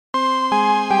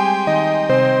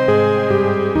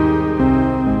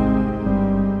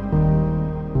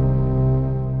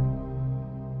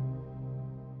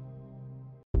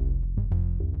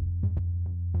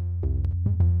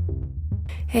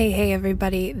Hey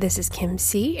everybody, this is Kim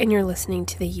C, and you're listening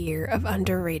to the Year of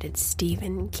Underrated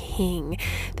Stephen King.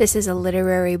 This is a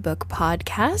literary book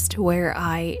podcast where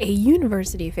I, a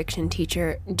university fiction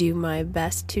teacher, do my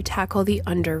best to tackle the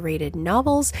underrated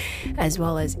novels, as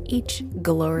well as each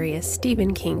glorious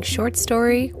Stephen King short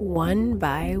story, one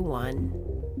by one.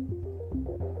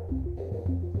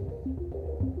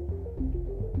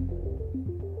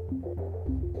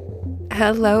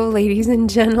 Hello, ladies and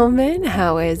gentlemen.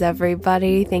 How is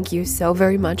everybody? Thank you so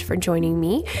very much for joining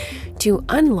me to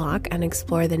unlock and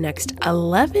explore the next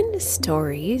 11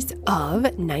 stories of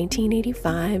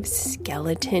 1985's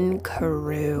Skeleton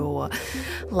Crew.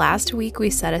 Last week,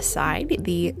 we set aside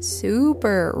the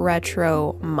super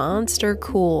retro monster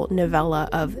cool novella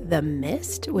of The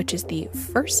Mist, which is the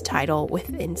first title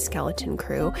within Skeleton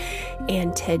Crew.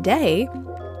 And today,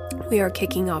 we are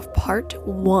kicking off part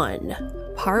one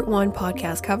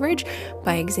podcast coverage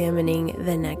by examining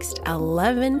the next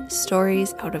 11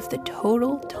 stories out of the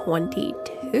total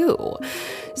 22.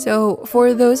 So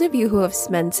for those of you who have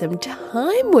spent some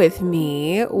time with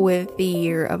me with the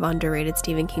Year of Underrated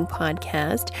Stephen King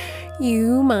podcast,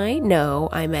 you might know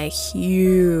I'm a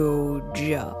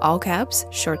huge, all caps,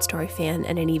 short story fan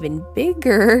and an even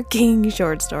bigger King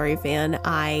short story fan.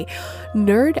 I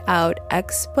nerd out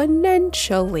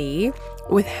exponentially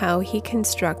with how he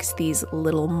constructs these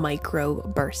little micro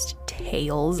burst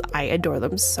tales. I adore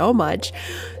them so much.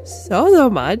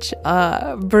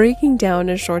 Breaking down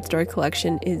a short story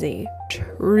collection is a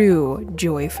true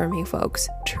joy for me, folks.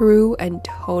 True and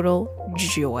total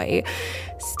joy.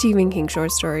 Stephen King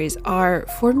short stories are,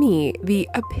 for me, the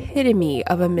epitome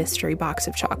of a mystery box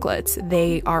of chocolates.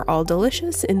 They are all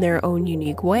delicious in their own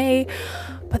unique way,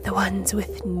 but the ones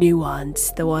with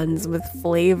nuance, the ones with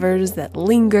flavors that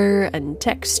linger and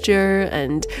texture,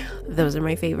 and those are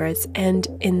my favorites. And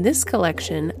in this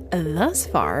collection, thus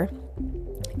far,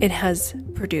 it has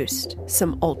produced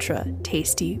some ultra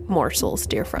tasty morsels,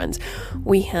 dear friends.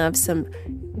 We have some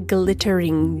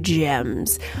glittering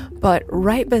gems, but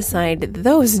right beside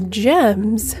those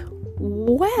gems,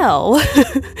 well,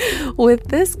 with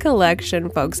this collection,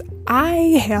 folks, I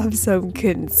have some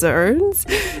concerns.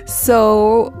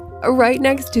 So right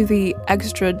next to the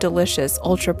extra delicious,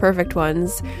 ultra perfect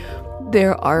ones,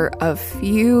 there are a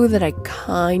few that I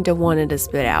kind of wanted to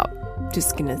spit out.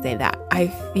 Just gonna say that. I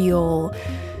feel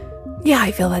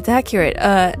that's accurate.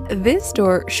 This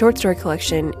short story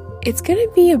collection, it's gonna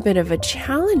be a bit of a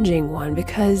challenging one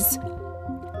because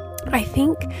I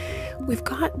think we've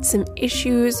got some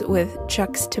issues with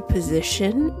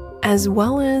juxtaposition as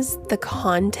well as the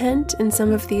content in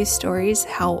some of these stories,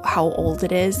 how old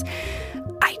it is.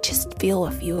 I just feel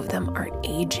a few of them aren't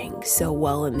aging so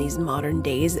well in these modern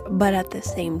days, but at the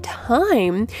same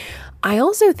time, I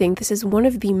also think this is one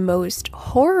of the most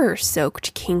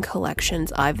horror-soaked King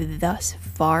collections I've thus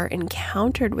far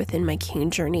encountered within my King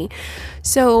journey.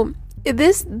 So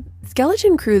this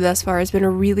Skeleton Crew thus far has been a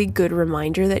really good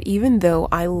reminder that even though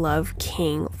I love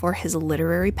King for his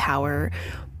literary power,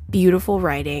 beautiful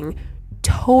writing,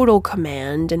 total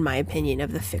command, in my opinion,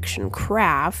 of the fiction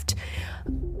craft,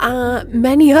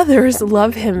 many others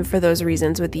love him for those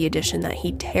reasons, with the addition that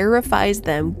he terrifies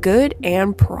them good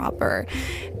and proper.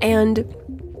 And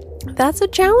that's a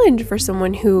challenge for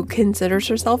someone who considers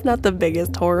herself not the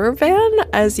biggest horror fan.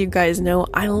 As you guys know,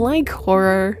 I like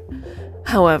horror.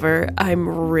 However, I'm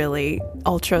really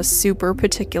ultra super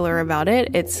particular about it.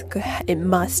 It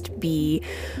must be,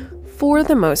 for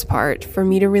the most part, for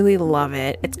me to really love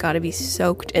it, it's got to be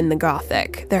soaked in the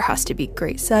gothic. There has to be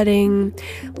great setting,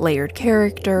 layered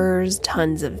characters,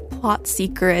 tons of plot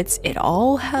secrets. It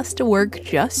all has to work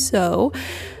just so.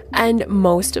 And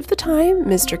most of the time,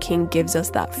 Mr. King gives us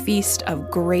that feast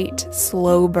of great,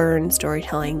 slow burn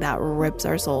storytelling that rips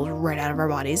our souls right out of our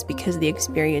bodies because the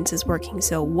experience is working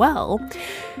so well.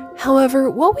 However,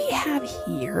 what we have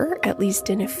here, at least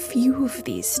in a few of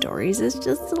these stories, is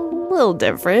just a little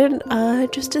different,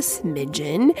 just a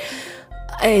smidgen.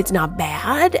 It's not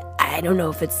bad. I don't know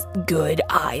if it's good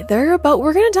either, but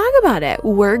we're going to talk about it.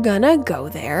 We're going to go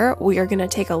there. We are going to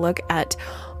take a look at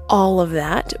all of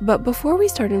that. But before we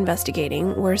start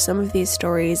investigating where some of these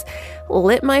stories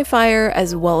lit my fire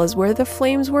as well as where the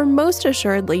flames were most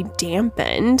assuredly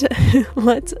dampened,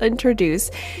 let's introduce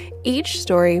each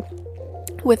story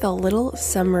with a little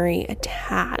summary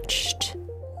attached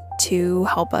to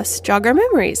help us jog our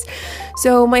memories.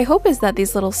 So my hope is that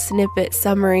these little snippet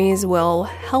summaries will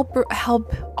help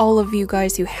all of you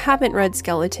guys who haven't read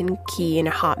Skeleton Key in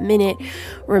a hot minute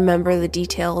remember the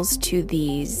details to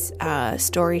these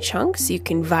story chunks. You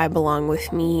can vibe along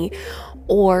with me,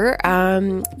 or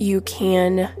you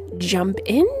can jump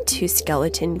into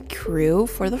Skeleton Crew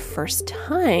for the first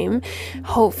time,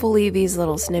 hopefully these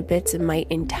little snippets might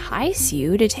entice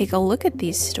you to take a look at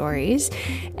these stories,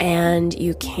 and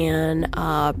you can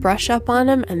brush up on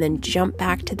them and then jump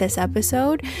back to this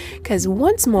episode, because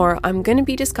once more, I'm going to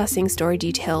be discussing story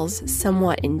details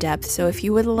somewhat in depth, so if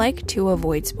you would like to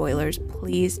avoid spoilers,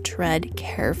 please tread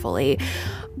carefully.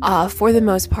 For the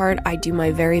most part, I do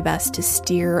my very best to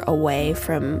steer away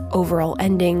from overall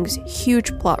endings,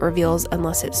 huge plot reveals,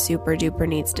 unless it super duper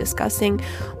needs discussing,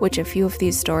 which a few of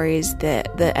these stories,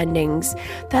 the endings,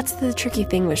 that's the tricky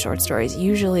thing with short stories.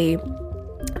 Usually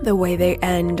the way they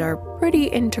end are pretty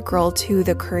integral to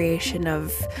the creation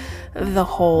of the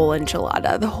whole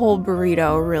enchilada. The whole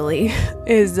burrito really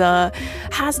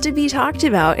has to be talked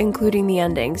about, including the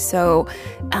ending. So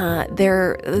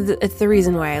it's the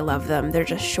reason why I love them. They're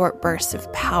just short bursts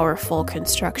of powerful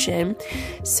construction.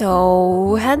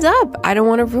 So heads up, I don't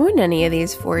want to ruin any of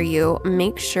these for you.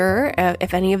 Make sure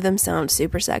if any of them sound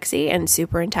super sexy and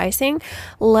super enticing,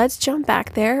 let's jump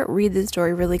back there, read the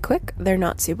story really quick. They're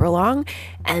not super long,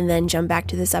 and then jump back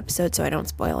to this episode so I don't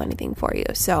spoil anything for you.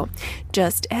 So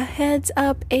just a heads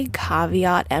up, a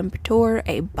caveat emptor,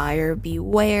 a buyer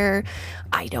beware.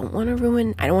 I don't want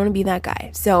to be that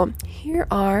guy. So here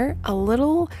are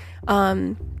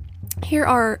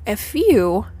a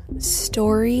few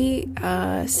story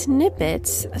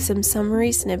snippets, some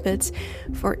summary snippets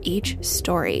for each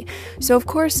story. So of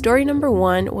course, story number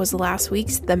 1 was last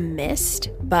week's The Mist,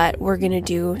 but we're gonna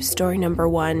do story number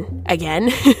 1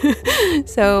 again.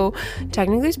 So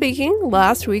technically speaking,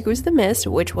 last week was The Mist,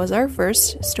 which was our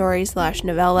first story /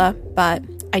 novella, but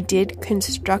I did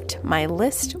construct my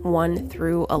list 1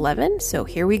 through 11, so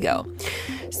here we go.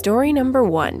 Story number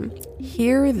 1,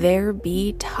 Here There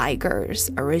Be Tigers,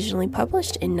 originally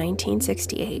published in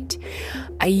 1968.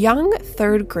 A young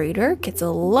third grader gets a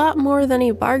lot more than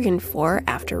he bargained for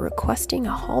after requesting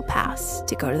a hall pass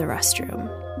to go to the restroom.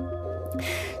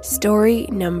 Story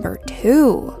number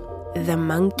 2, The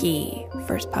Monkey,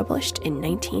 first published in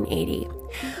 1980.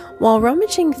 While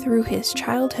rummaging through his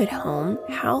childhood home,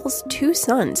 Hal's 2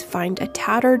 sons find a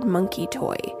tattered monkey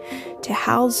toy. To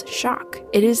Hal's shock,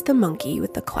 it is the monkey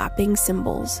with the clapping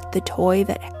cymbals, the toy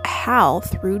that Hal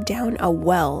threw down a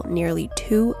well nearly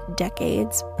 2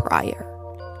 decades prior.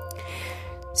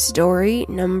 Story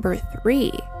number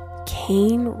 3,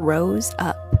 Cain Rose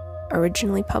Up,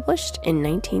 originally published in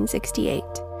 1968.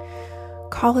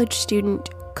 College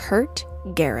student Kurt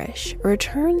Garish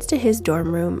returns to his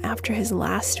dorm room after his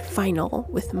last final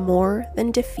with more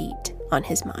than defeat on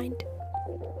his mind.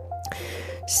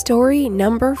 Story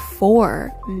number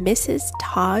 4, Mrs.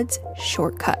 Todd's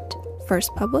Shortcut,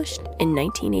 first published in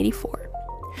 1984.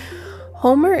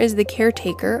 Homer is the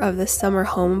caretaker of the summer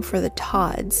home for the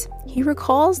Todds. He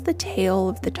recalls the tale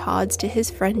of the Todds to his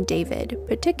friend David,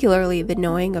 particularly the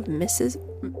knowing of Mrs.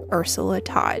 Ursula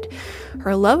Todd,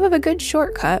 her love of a good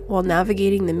shortcut while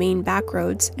navigating the main back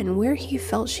roads, and where he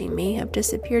felt she may have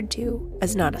disappeared to,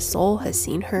 as not a soul has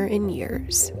seen her in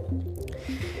years.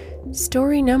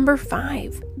 Story number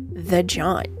 5, The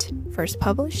Jaunt, first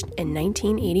published in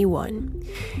 1981.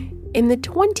 In the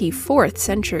 24th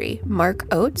century, Mark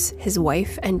Oates, his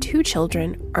wife, and 2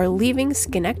 children are leaving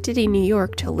Schenectady, New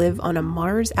York to live on a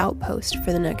Mars outpost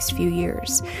for the next few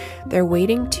years. They're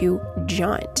waiting to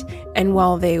jaunt, and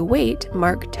while they wait,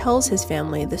 Mark tells his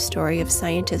family the story of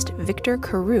scientist Victor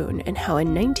Carroon and how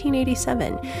in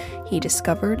 1987 he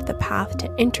discovered the path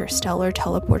to interstellar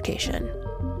teleportation.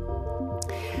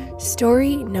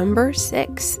 Story number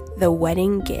 6, The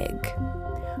Wedding Gig,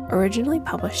 originally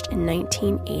published in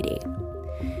 1980.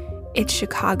 It's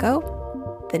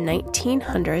Chicago, the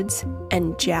 1900s,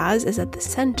 and jazz is at the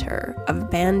center of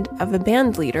a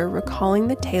band leader recalling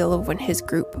the tale of when his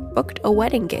group booked a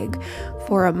wedding gig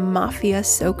for a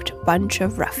mafia-soaked bunch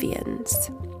of ruffians.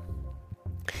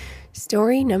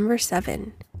 Story number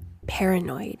 7,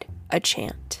 Paranoid, a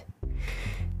Chant.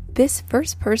 This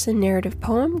first-person narrative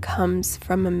poem comes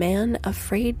from a man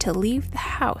afraid to leave the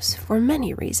house for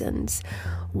many reasons.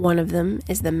 One of them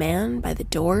is the man by the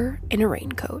door in a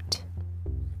raincoat.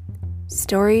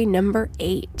 Story number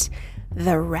 8,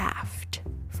 The Raft,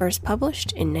 first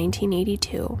published in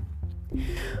 1982.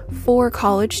 4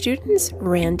 college students,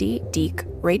 Randy, Deke,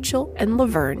 Rachel, and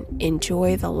Laverne,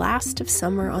 enjoy the last of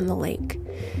summer on the lake.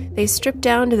 They strip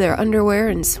down to their underwear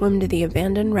and swim to the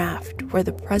abandoned raft, where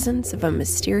the presence of a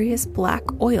mysterious black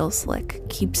oil slick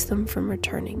keeps them from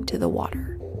returning to the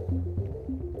water.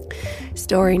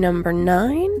 Story number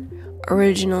 9,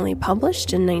 originally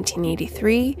published in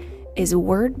 1983, is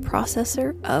Word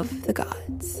Processor of the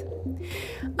Gods.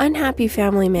 Unhappy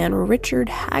family man Richard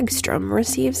Hagstrom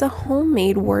receives a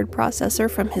homemade word processor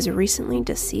from his recently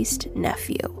deceased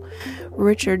nephew.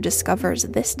 Richard discovers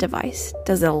this device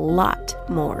does a lot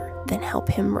more than help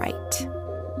him write.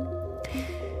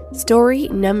 Story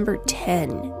number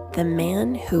 10, The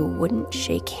Man Who Wouldn't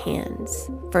Shake Hands,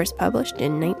 first published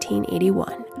in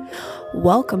 1981.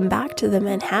 Welcome back to the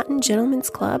Manhattan Gentlemen's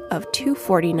Club of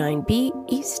 249B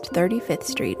East 35th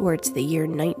Street, where it's the year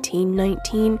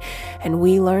 1919, and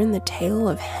we learn the tale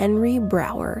of Henry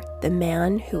Brower, the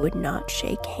man who would not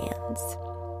shake hands.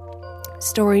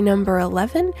 Story number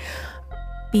 11,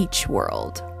 Beach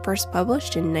World, first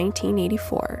published in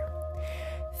 1984.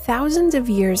 Thousands of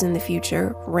years in the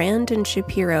future, Rand and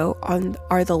Shapiro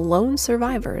are the lone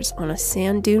survivors on a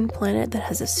sand dune planet that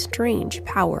has a strange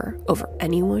power over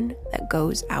anyone that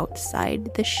goes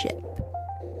outside the ship.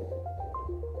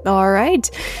 All right,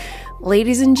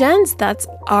 ladies and gents, that's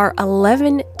our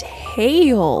 11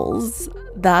 tales.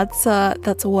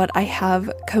 That's what I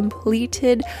have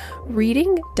completed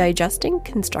reading, digesting,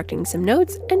 constructing some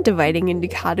notes, and dividing into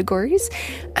categories.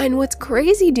 And what's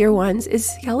crazy, dear ones, is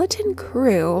Skeleton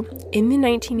Crew in the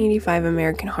 1985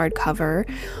 American hardcover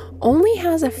only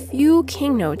has a few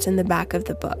king notes in the back of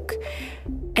the book.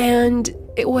 And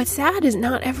what's sad is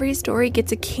not every story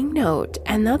gets a king note,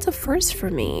 and that's a first for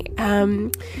me.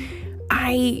 I'm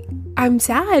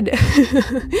sad.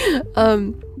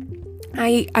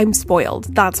 I'm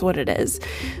spoiled. That's what it is.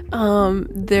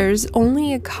 There's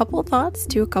only a couple thoughts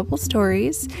to a couple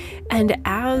stories, and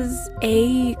as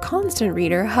a constant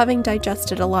reader, having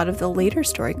digested a lot of the later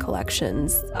story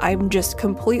collections, I'm just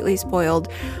completely spoiled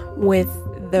with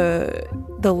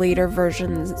the later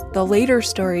versions, the later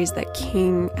stories that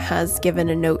King has given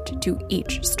a note to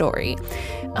each story.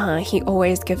 He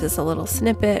always gives us a little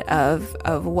snippet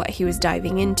of what he was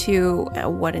diving into,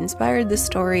 what inspired the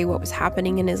story, what was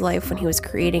happening in his life when he was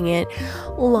creating it.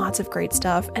 Lots of great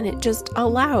stuff, and it just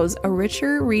allows a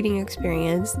richer reading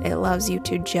experience. It allows you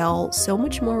to gel so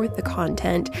much more with the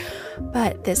content.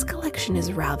 But this collection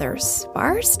is rather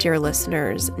sparse, dear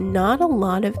listeners. Not a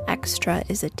lot of extra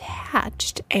is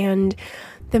attached, and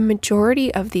the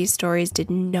majority of these stories did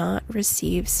not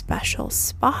receive special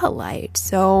spotlight.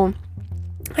 So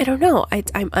I don't know.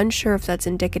 I'm unsure if that's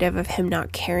indicative of him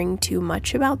not caring too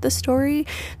much about the story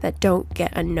that don't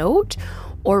get a note,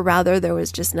 or rather there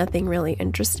was just nothing really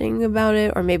interesting about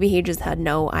it, or maybe he just had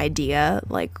no idea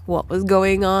like what was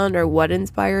going on or what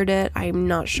inspired it. I'm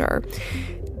not sure.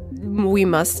 We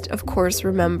must, of course,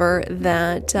 remember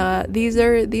that these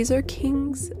are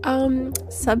King's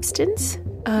substance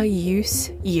use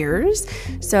years.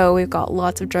 So we've got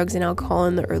lots of drugs and alcohol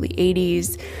in the early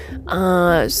 80s.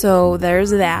 So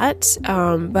there's that.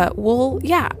 But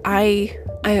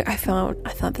I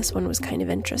thought this one was kind of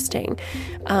interesting.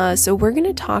 So we're going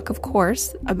to talk, of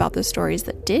course, about the stories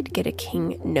that did get a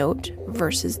King note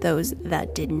versus those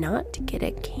that did not get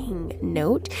a King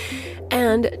note.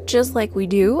 And just like we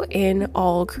do in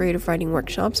all creative writing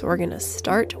workshops, we're going to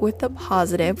start with the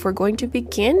positive. We're going to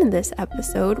begin this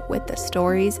episode with the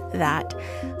stories that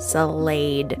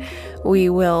slayed. We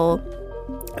will,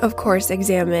 of course,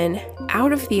 examine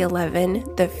out of the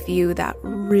 11, the few that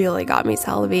really got me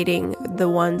salivating, the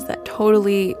ones that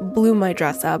totally blew my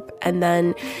dress up, and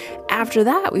then after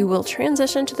that, we will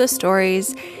transition to the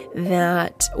stories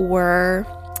that were...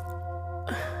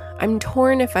 I'm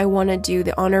torn if I want to do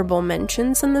the honorable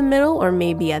mentions in the middle or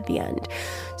maybe at the end.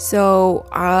 So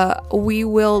we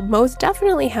will most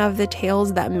definitely have the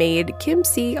tales that made Kim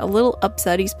C a little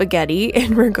upsetty spaghetti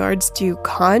in regards to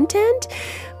content.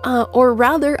 Or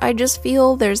rather, I just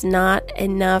feel there's not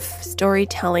enough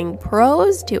storytelling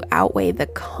pros to outweigh the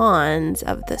cons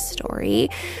of the story.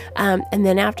 And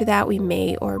then after that, we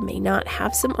may or may not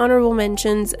have some honorable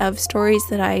mentions of stories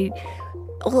that I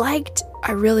liked,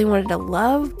 I really wanted to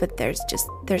love, but there's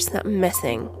something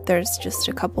missing. There's just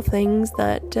a couple things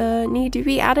that need to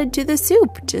be added to the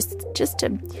soup, just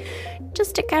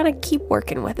to kind of keep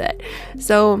working with it.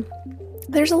 So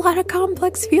there's a lot of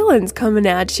complex feelings coming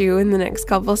at you in the next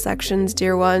couple sections,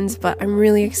 dear ones, but I'm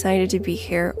really excited to be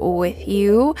here with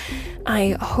you.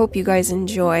 I hope you guys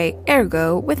enjoy.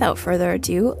 Ergo, without further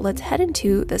ado, let's head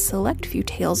into the select few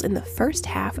tales in the first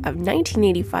half of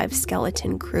 1985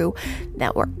 Skeleton Crew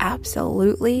that were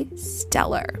absolutely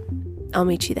stellar. I'll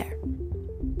meet you there.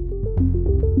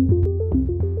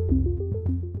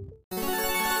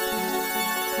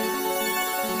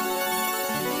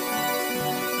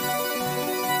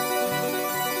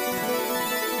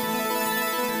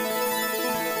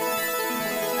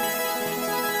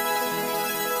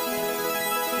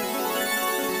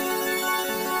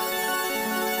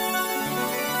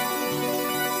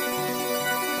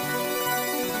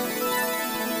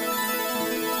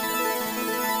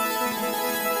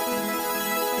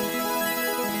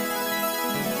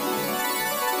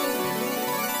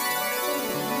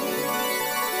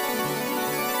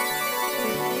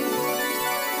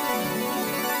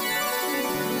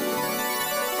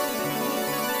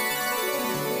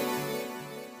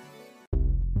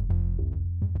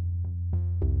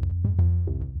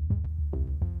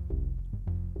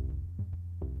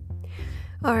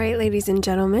 All right, ladies and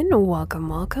gentlemen,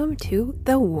 welcome to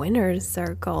the Winner's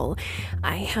Circle.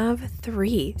 I have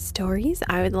 3 stories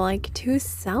I would like to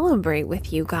celebrate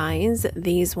with you guys.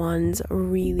 These ones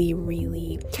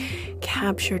really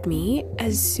captured me.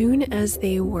 As soon as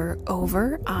they were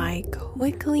over, I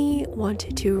quickly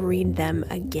wanted to read them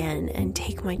again and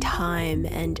take my time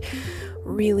and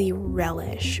really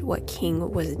relish what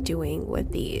King was doing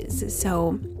with these.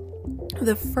 So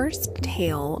the first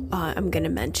tale I'm going to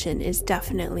mention is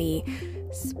definitely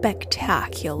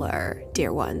spectacular,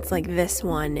 dear ones. Like, this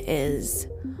one is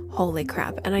holy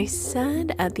crap. And I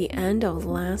said at the end of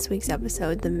last week's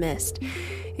episode, The Mist,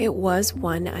 it was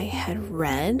one I had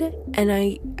read, and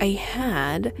I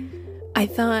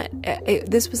thought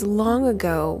this was long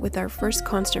ago with our first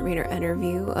constant reader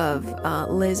interview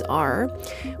of Liz R.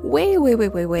 Way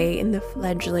in the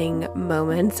fledgling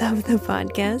moments of the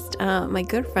podcast. My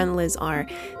good friend Liz R.,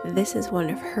 this is one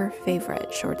of her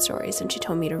favorite short stories, and she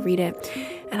told me to read it.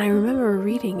 And I remember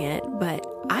reading it, but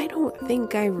I don't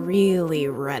think I really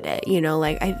read it.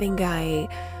 I think I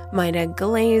might have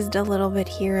glazed a little bit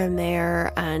here and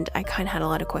there, and I kind of had a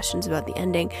lot of questions about the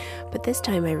ending, but this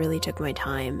time I really took my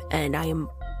time, and I am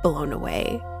blown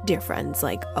away, dear friends.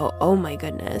 Oh my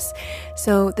goodness.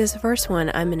 So this first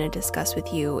one I'm going to discuss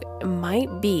with you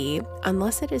might be,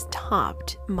 unless it is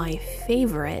topped, my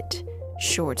favorite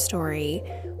short story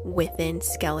within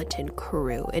Skeleton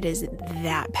Crew. It is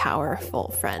that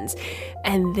powerful, friends,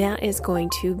 and that is going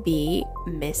to be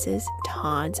Mrs.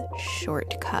 Todd's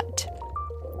Shortcut.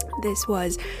 This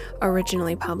was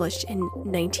originally published in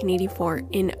 1984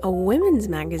 in a women's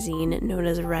magazine known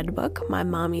as Redbook. My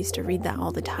mom used to read that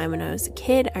all the time when I was a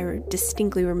kid. I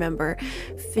distinctly remember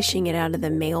fishing it out of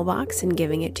the mailbox and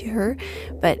giving it to her.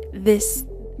 But this,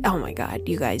 oh my God,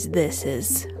 you guys, this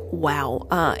is wow.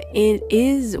 It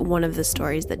is one of the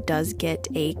stories that does get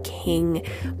a King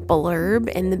blurb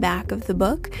in the back of the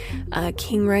book.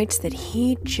 King writes that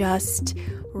he just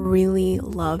really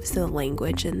loves the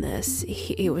language in this.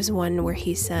 It was one where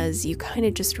he says you kind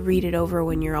of just read it over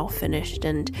when you're all finished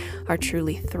and are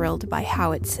truly thrilled by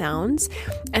how it sounds.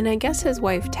 And I guess his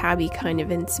wife Tabby kind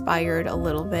of inspired a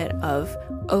little bit of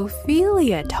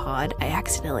Ophelia Todd. I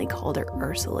accidentally called her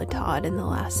Ursula Todd in the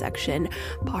last section.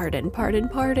 Pardon,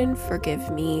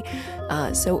 forgive me.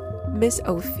 So Miss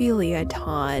Ophelia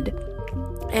Todd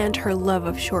and her love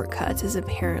of shortcuts is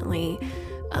apparently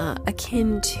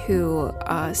akin to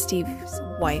Steve's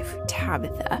wife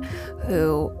Tabitha,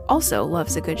 who also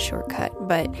loves a good shortcut.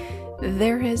 But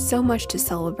there is so much to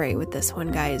celebrate with this one,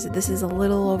 guys. This is a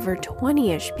little over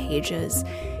 20-ish pages.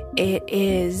 It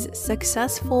is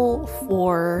successful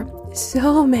for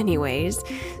so many ways.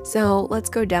 So let's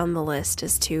go down the list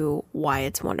as to why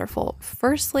it's wonderful.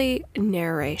 Firstly,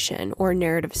 narration or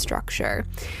narrative structure.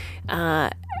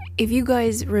 If you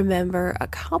guys remember a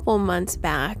couple months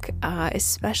back,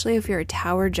 especially if you're a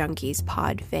Tower Junkies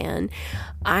pod fan,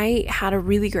 I had a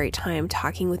really great time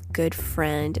talking with good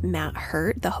friend Matt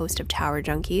Hurt, the host of Tower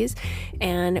Junkies,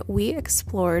 and we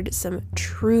explored some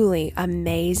truly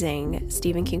amazing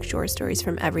Stephen King short stories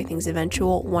from Everything's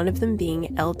Eventual, one of them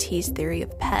being LT's Theory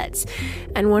of Pets.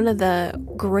 And one of the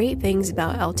great things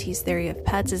about LT's Theory of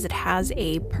Pets is it has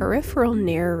a peripheral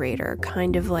narrator,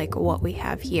 kind of like what we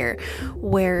have here,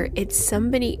 where it's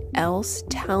somebody else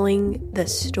telling the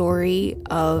story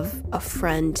of a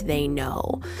friend they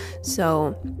know.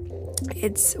 So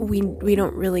it's we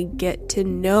don't really get to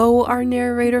know our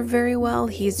narrator very well.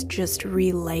 He's just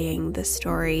relaying the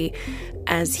story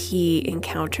as he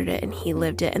encountered it and he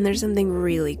lived it, and there's something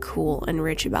really cool and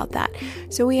rich about that.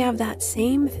 So we have that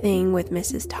same thing with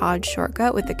Mrs. Todd's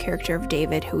Shortcut with the character of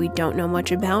David, who we don't know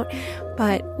much about,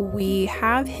 but we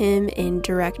have him in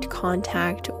direct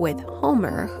contact with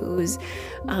Homer, who's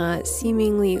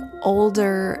seemingly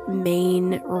older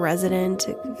Maine resident,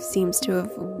 seems to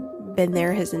have been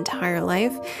there his entire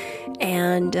life,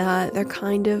 and they're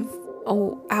kind of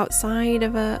outside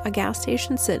of a gas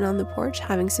station, sitting on the porch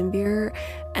having some beer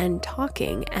and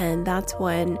talking. And that's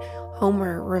when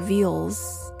Homer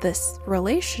reveals this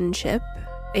relationship,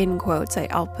 in quotes,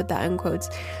 I'll put that in quotes,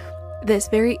 this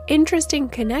very interesting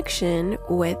connection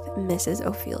with Mrs.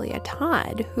 Ophelia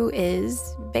Todd, who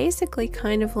is basically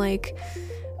kind of like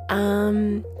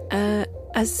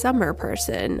a summer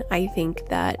person, I think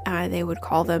that they would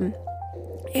call them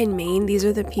in Maine. These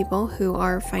are the people who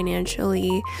are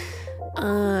financially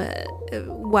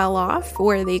well off,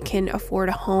 where they can afford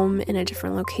a home in a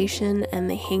different location and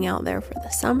they hang out there for the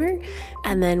summer,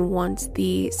 and then once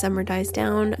the summer dies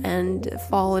down and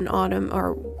fall and autumn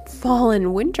or fall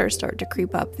and winter start to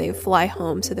creep up, they fly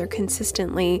home. So they're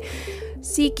consistently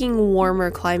seeking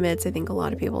warmer climates. I think a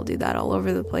lot of people do that all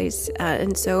over the place.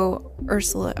 And so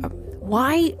Ursula,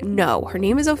 why? No, her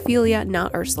name is Ophelia,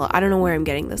 not Ursula. I don't know where I'm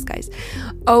getting this, guys.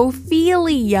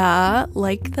 Ophelia,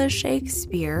 like the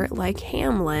Shakespeare, like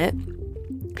Hamlet.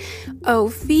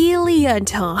 Ophelia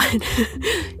Todd.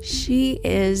 She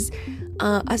is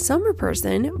a summer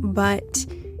person, but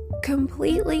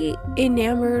completely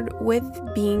enamored with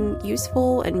being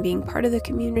useful and being part of the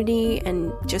community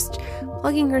and just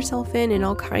plugging herself in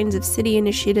all kinds of city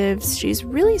initiatives. She's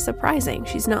really surprising.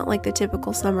 She's not like the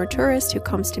typical summer tourist who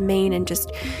comes to Maine and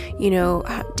just,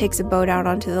 takes a boat out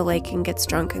onto the lake and gets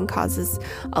drunk and causes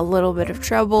a little bit of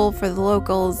trouble for the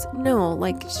locals. No,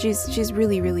 like she's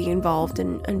really, really involved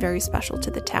and very special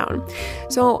to the town.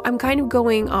 So I'm kind of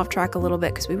going off track a little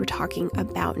bit because we were talking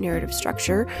about narrative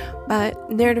structure,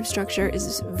 but narrative structure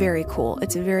is very cool.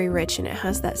 It's very rich and it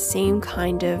has that same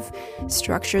kind of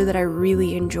structure that I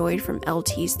really enjoyed from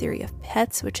LT's Theory of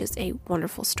Pets, which is a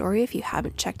wonderful story if you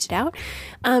haven't checked it out.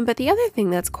 But the other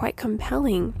thing that's quite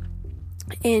compelling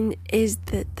is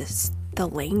the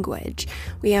language.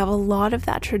 We have a lot of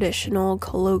that traditional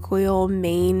colloquial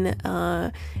Maine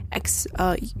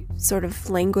sort of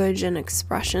language and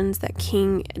expressions that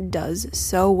King does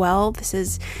so well.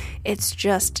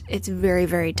 It's very,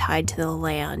 very tied to the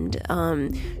land.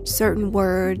 Certain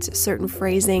words, certain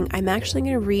phrasing. I'm actually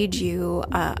going to read you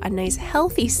a nice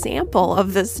healthy sample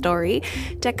of this story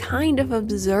to kind of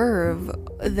observe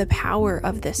the power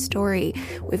of this story.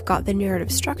 We've got the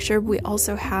narrative structure. We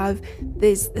also have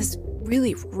this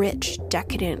really rich,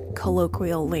 decadent,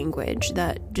 colloquial language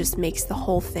that just makes the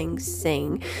whole thing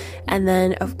sing. And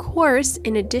then, of course,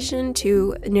 in addition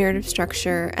to narrative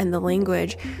structure and the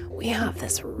language, we have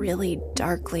this really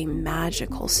darkly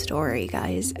magical story,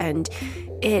 guys. And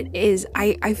it is,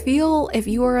 I feel if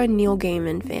you are a Neil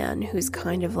Gaiman fan, who's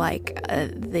kind of like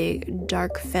the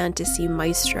dark fantasy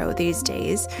maestro these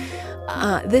days,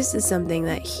 this is something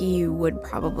that he would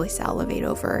probably salivate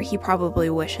over. He probably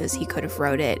wishes he could have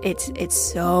wrote it. It's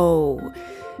so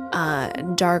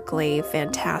darkly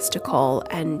fantastical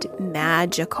and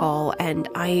magical, and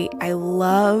I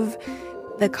love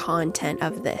the content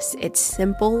of this. It's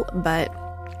simple, but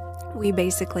we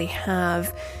basically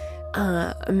have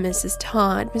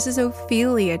Mrs.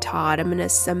 Ophelia Todd. I'm going to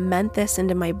cement this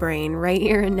into my brain right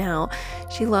here and now.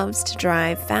 She loves to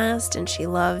drive fast and she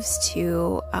loves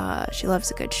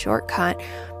a good shortcut,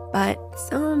 but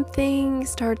something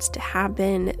starts to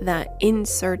happen that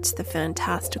inserts the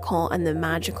fantastical and the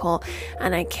magical,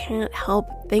 and I can't help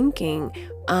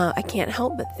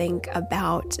but think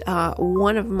about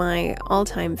one of my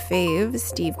all-time fave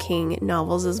Steve King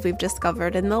novels, as we've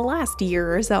discovered in the last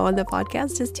year or so on the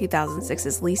podcast, is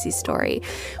 2006's Lisey's Story.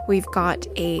 We've got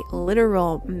a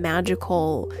literal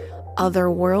magical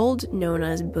other world known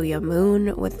as Booyah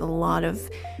Moon with a lot of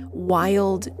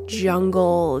wild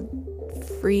jungle,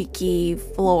 freaky,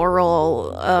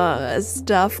 floral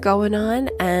stuff going on,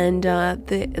 and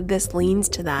this leans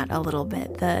to that a little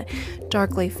bit. The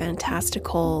darkly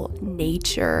fantastical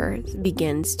nature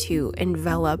begins to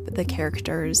envelop the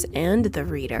characters and the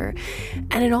reader.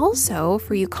 And it also,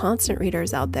 for you constant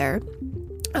readers out there,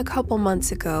 a couple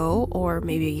months ago, or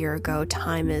maybe a year ago,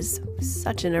 time is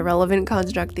such an irrelevant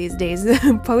construct these days,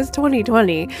 post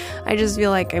 2020, I just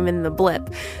feel like I'm in the blip.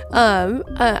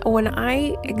 When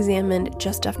I examined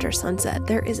Just After Sunset,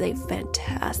 there is a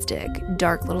fantastic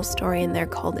dark little story in there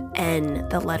called N,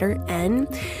 the letter N,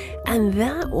 and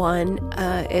that one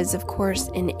is of course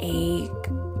in a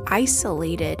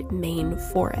isolated Maine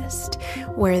forest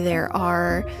where there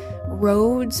are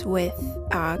roads with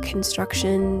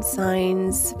construction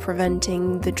signs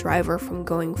preventing the driver from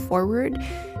going forward.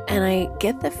 And I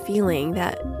get the feeling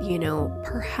that,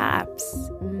 perhaps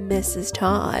Mrs.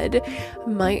 Todd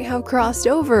might have crossed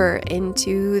over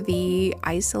into the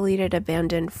isolated,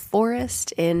 abandoned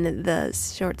forest in the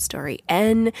short story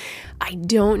N. I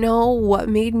don't know what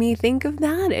made me think of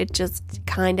that. It just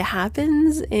kind of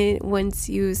happens once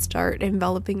you start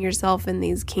enveloping yourself in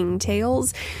these King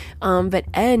tales. But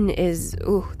N is,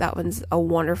 that one's a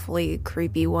wonderfully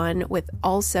creepy one, with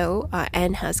also,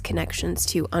 N has connections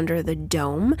to Under the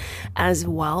Dome as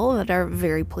well that are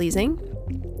very pleasing.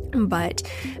 But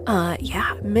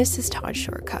Mrs. Todd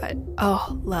Shortcut,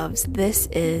 loves, this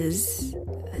is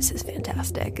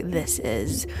fantastic. This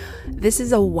is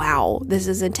a wow. This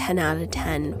is a 10 out of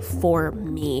 10 for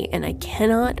me, and I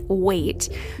cannot wait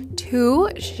to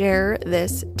share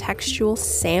this textual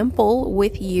sample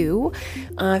with you.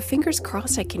 Fingers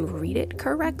crossed I can read it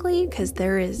correctly, because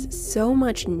there is so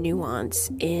much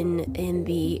nuance in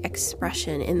the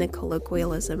expression, in the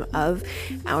colloquialism of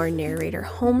our narrator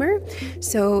Homer.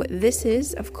 So this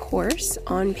is, of course,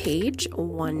 on page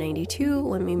 192.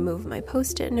 Let me move my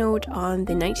post-it note on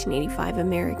the 1985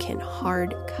 American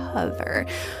hardcover.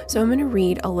 So I'm going to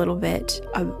read a little bit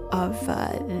of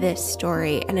this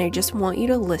story, and I just want you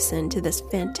to listen to this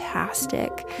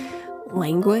fantastic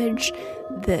language,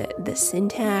 the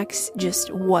syntax,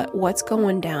 just what's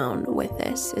going down with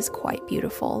this is quite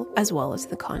beautiful, as well as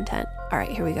the content. All right,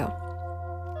 here we go.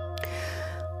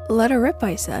 Let her rip,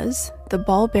 I says. The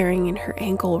ball bearing in her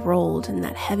ankle rolled, and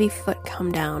that heavy foot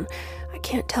come down. I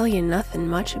can't tell you nothing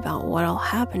much about what all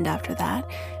happened after that,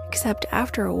 except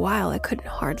after a while I couldn't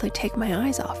hardly take my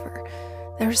eyes off her.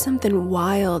 There was something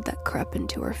wild that crept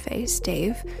into her face,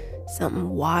 Dave. Something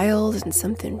wild and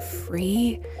something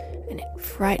free, and it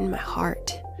frightened my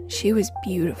heart. She was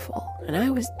beautiful, and I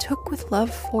was took with love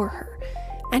for her.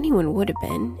 Anyone would have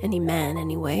been, any man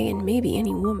anyway, and maybe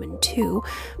any woman too,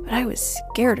 but I was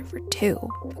scared of her too,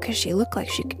 because she looked like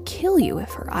she could kill you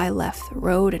if her eye left the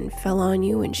road and fell on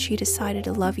you and she decided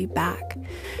to love you back.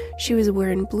 She was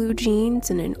wearing blue jeans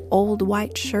and an old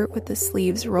white shirt with the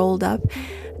sleeves rolled up.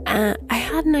 I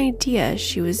had an idea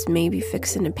she was maybe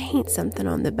fixing to paint something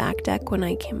on the back deck when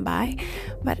I came by,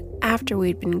 but after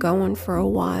we'd been going for a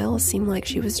while, it seemed like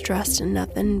she was dressed in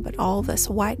nothing but all this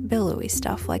white billowy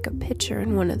stuff, like a picture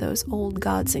in one of those old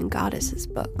gods and goddesses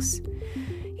books.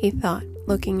 He thought,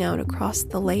 looking out across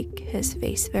the lake, his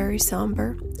face very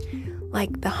somber,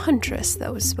 like the huntress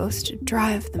that was supposed to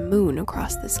drive the moon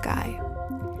across the sky.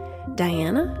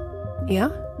 Diana?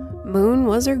 Yeah, Moon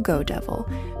was her go-devil.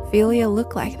 Ophelia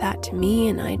looked like that to me,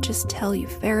 and I just tell you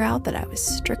fair out that I was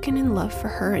stricken in love for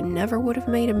her and never would have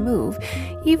made a move,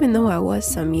 even though I was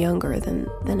some younger than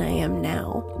I am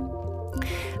now.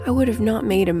 I would have not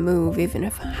made a move even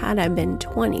if had I been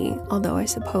 20, although I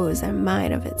suppose I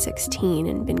might have at 16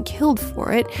 and been killed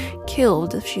for it.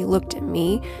 Killed if she looked at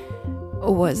me,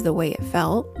 was the way it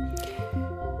felt.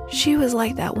 She was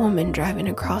like that woman driving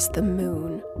across the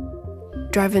moon.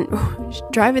 Driving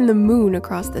the moon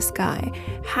across the sky,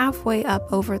 halfway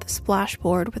up over the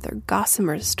splashboard with her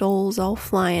gossamer stoles all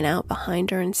flying out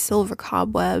behind her in silver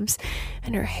cobwebs,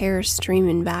 and her hair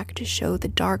streaming back to show the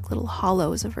dark little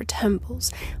hollows of her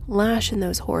temples, lashing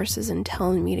those horses and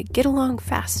telling me to get along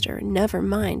faster and never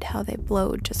mind how they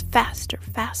blowed, just faster,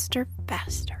 faster,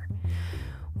 faster.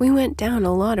 We went down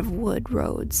a lot of wood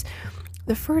roads.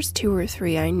 The first 2 or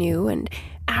 3 I knew, and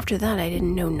after that I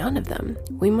didn't know none of them.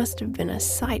 We must have been a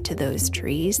sight to those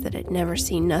trees that had never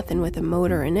seen nothing with a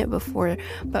motor in it before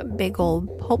but big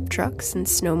old pulp trucks and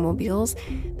snowmobiles.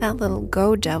 That little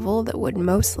go-devil that would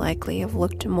most likely have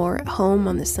looked more at home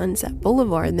on the Sunset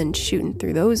Boulevard than shooting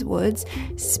through those woods,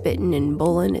 spitting and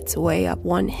bulling its way up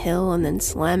one hill and then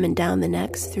slamming down the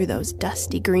next through those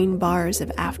dusty green bars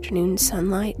of afternoon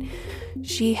sunlight.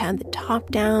 She had the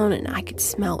top down, and I could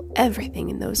smell everything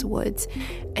in those woods.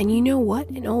 And you know what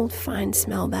an old fine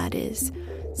smell that is?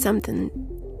 Something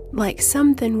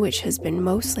which has been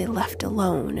mostly left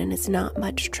alone and is not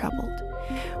much troubled.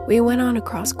 We went on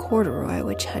across corduroy,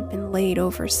 which had been laid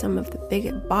over some of the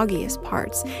boggiest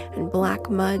parts, and black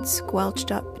mud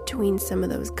squelched up between some of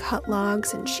those cut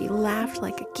logs, and she laughed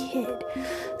like a kid.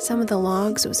 Some of the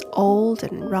logs was old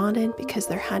and rotted because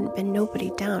there hadn't been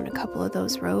nobody down a couple of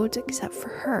those roads, except for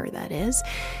her, that is,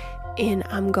 in,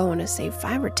 I'm going to say,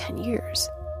 5 or 10 years.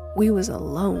 We was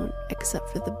alone, except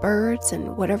for the birds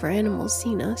and whatever animals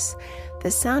seen us. The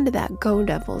sound of that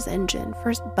go-devil's engine,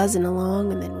 first buzzing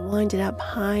along and then winding up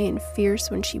high and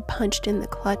fierce when she punched in the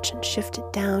clutch and shifted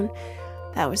down,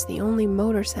 that was the only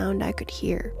motor sound I could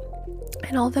hear.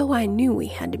 And although I knew we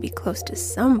had to be close to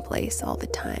some place all the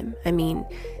time, I mean,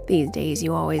 these days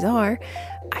you always are,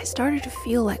 I started to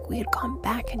feel like we had gone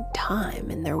back in time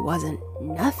and there wasn't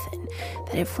nothing,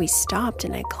 that if we stopped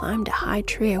and I climbed a high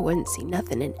tree I wouldn't see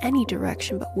nothing in any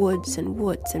direction but woods and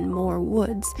woods and more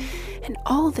woods. And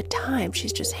all the time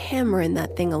she's just hammering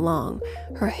that thing along,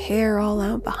 her hair all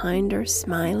out behind her,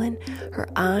 smiling, her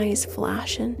eyes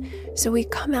flashing. So we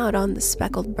come out on the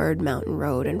Speckled Bird Mountain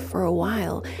Road, and for a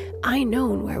while I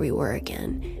known where we were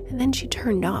again, and then she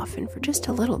turned off, and for just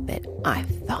a little bit I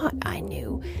thought I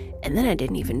knew, and then I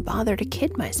didn't even bother to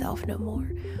kid myself no more.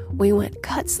 We went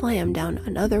cut slam down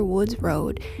another woods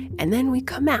road, and then we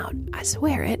come out, I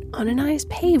swear it, on a nice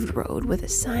paved road with a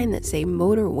sign that say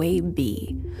Motorway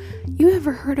B. You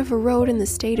ever heard of a road in the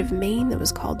state of Maine that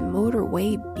was called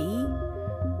Motorway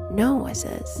B? No, I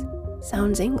says.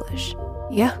 Sounds English.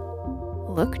 Yeah,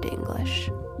 looked English.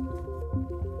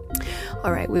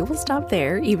 All right, we will stop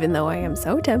there, even though I am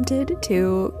so tempted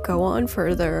to go on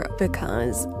further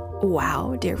because,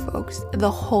 wow, dear folks,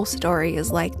 the whole story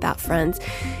is like that, friends.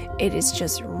 It is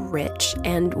just rich.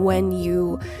 And when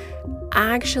you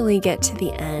actually get to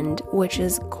the end, which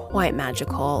is quite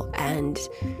magical and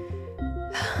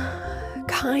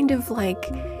kind of like,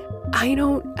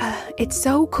 it's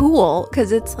so cool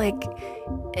because it's like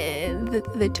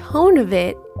the tone of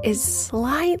it is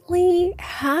slightly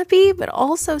happy, but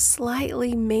also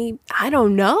slightly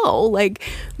like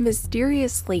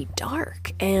mysteriously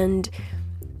dark. And,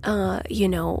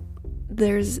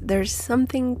 there's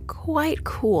something quite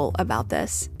cool about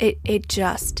this. It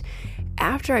just,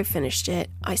 after I finished it,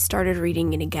 I started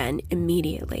reading it again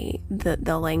immediately.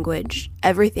 The language,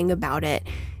 everything about it,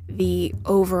 the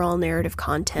overall narrative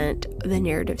content, the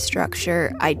narrative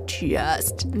structure, I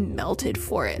just melted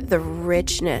for it. The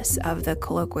richness of the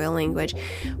colloquial language,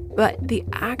 but the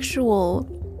actual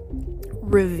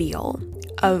reveal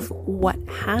of what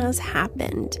has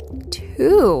happened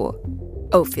to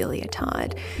Ophelia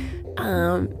Todd,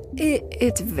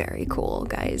 it's very cool,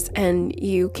 guys, and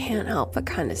you can't help but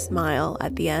kind of smile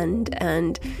at the end.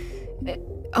 And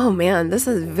oh man, this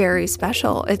is very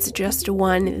special. It's just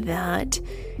one that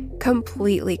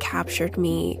completely captured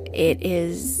me. It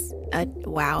is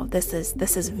wow, this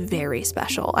is very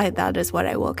special. That is what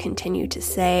I will continue to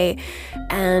say.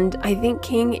 And I think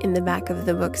King in the back of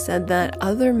the book said that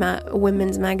other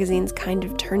women's magazines kind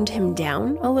of turned him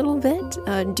down a little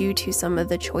bit due to some of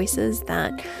the choices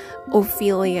that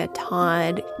Ophelia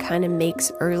Todd kind of makes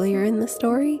earlier in the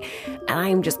story. And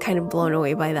I'm just kind of blown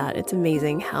away by that. It's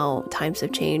amazing how times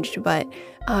have changed. But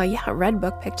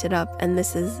Redbook picked it up, and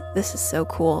this is so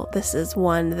cool. This is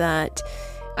one that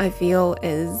I feel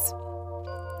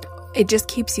it just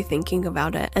keeps you thinking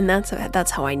about it. And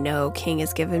that's how I know King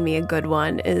has given me a good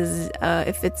one, is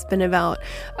if it's been about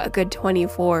a good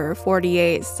 24,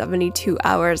 48, 72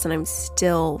 hours and I'm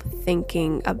still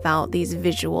thinking about these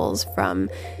visuals from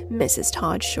Mrs.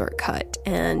 Todd's Shortcut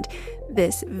and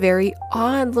this very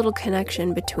odd little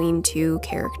connection between two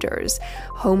characters.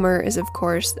 Homer is, of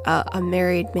course, a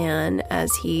married man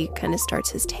as he kind of starts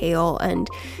his tale, and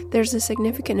there's a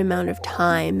significant amount of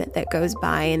time that goes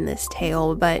by in this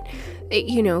tale, but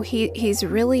he's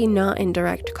really not in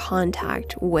direct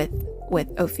contact with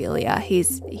Ophelia. He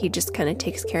just kind of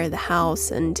takes care of the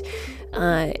house, and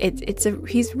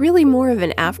he's really more of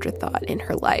an afterthought in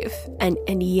her life,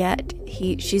 and yet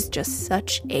she's just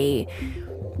such a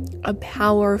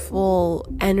powerful,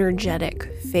 energetic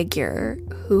figure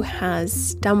who has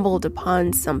stumbled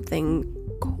upon something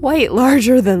quite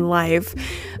larger than life.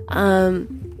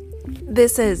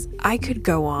 I could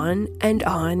go on and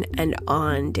on and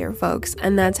on, dear folks,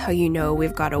 and that's how you know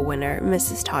we've got a winner.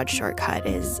 Mrs. Todd's Shortcut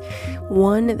is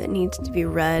one that needs to be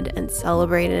read and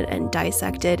celebrated and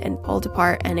dissected and pulled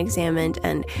apart and examined,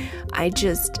 and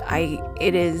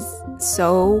it is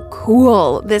so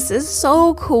cool. This is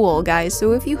so cool, guys.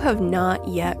 So if you have not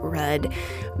yet read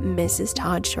Mrs.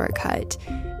 Todd's Shortcut,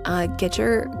 get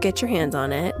your hands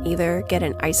on it. Either get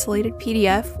an isolated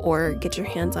PDF or get your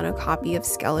hands on a copy of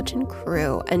Skeleton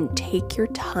Crew and take your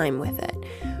time with it.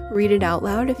 Read it out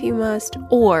loud if you must,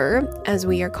 or, as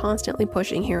we are constantly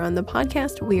pushing here on the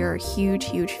podcast, we are a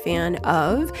huge fan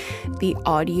of the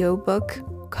audiobook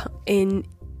in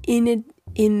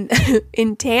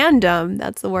tandem,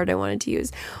 that's the word I wanted to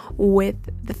use, with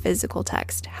the physical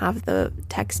text. Have the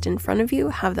text in front of you,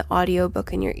 have the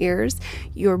audiobook in your ears.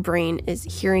 Your brain is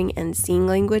hearing and seeing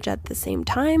language at the same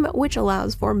time, which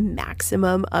allows for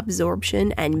maximum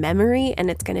absorption and memory,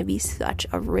 and it's going to be such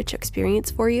a rich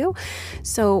experience for you.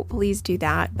 So please do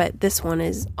that. But this one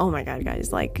is, oh my god,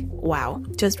 guys, like, wow,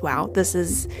 just wow. This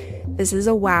is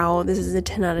a wow. This is a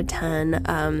 10 out of 10.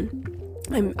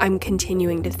 I'm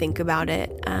continuing to think about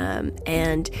it,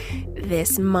 and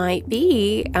this might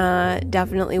be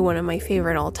definitely one of my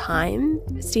favorite all-time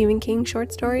Stephen King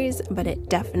short stories, but it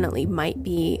definitely might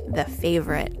be the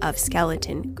favorite of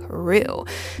Skeleton Crew.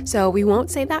 So we won't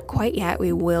say that quite yet.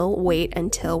 We will wait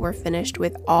until we're finished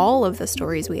with all of the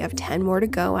stories. We have 10 more to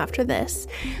go after this,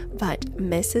 but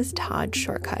Mrs. Todd's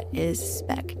Shortcut is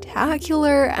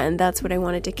spectacular, and that's what I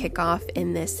wanted to kick off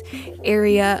in this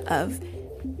area of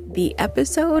the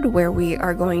episode, where we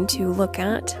are going to look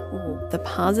at the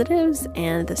positives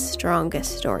and the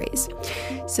strongest stories.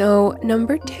 So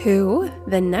number 2,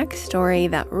 the next story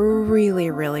that really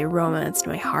romanced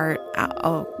my heart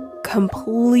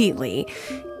completely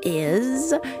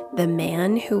is The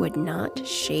Man Who Would Not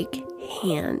Shake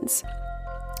Hands.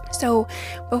 So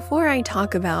before I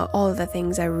talk about all of the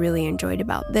things I really enjoyed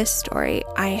about this story,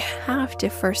 I have to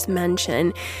first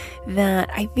mention that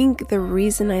I think the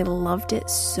reason I loved it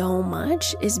so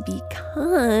much is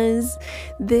because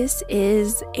this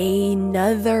is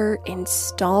another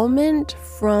installment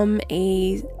from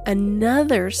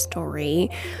another story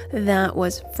that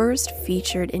was first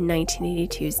featured in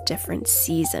 1982's different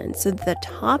season. So the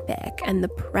topic and the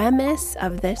premise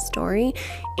of this story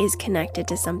is connected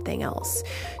to something else.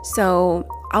 So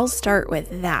I'll start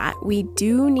with that. We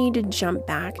do need to jump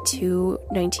back to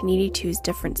 1982's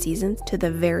different seasons, to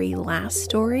the very last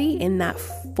story in that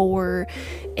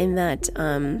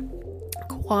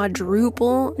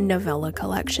quadruple novella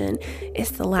collection.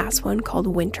 It's the last one, called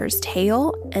Winter's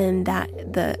Tale, and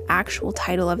that the actual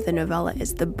title of the novella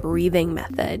is The Breathing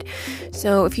Method.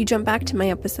 So if you jump back to my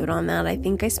episode on that, I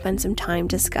think I spent some time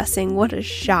discussing what a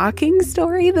shocking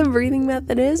story The Breathing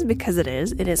Method is, because it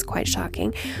is quite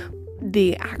shocking.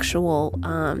 The actual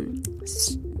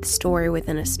story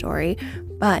within a story,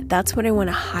 but that's what I want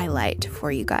to highlight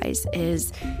for you guys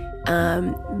is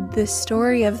the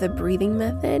story of The Breathing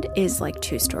Method is like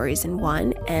two stories in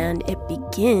one, and it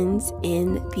begins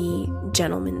in the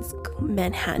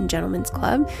Manhattan Gentlemen's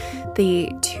Club, the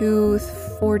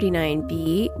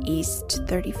 249B East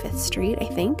 35th Street, I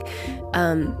think.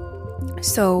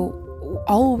 So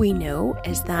all we know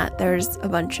is that there's a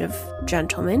bunch of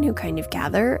gentlemen who kind of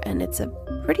gather, and it's a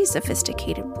pretty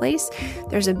sophisticated place.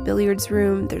 There's a billiards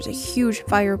room, there's a huge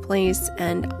fireplace,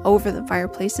 and over the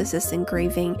fireplace is this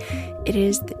engraving. It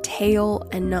is the tale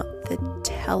and not the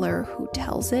teller who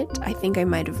tells it. I think I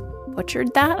might have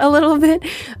butchered that a little bit.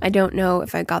 I don't know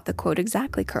if I got the quote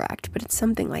exactly correct, but it's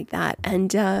something like that.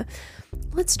 And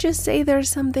let's just say there's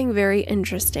something very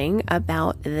interesting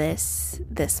about this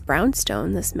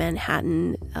brownstone, this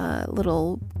Manhattan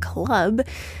little club,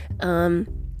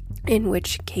 in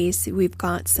which case we've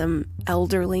got some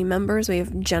elderly members. We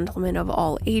have gentlemen of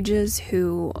all ages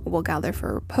who will gather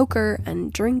for poker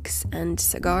and drinks and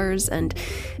cigars, and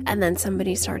then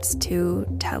somebody starts to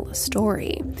tell a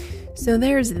story. So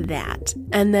there's that.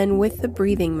 And then with the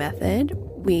breathing method,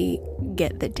 we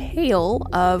get the tale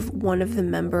of one of the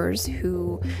members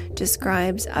who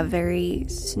describes a very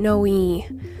snowy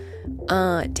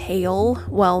tale.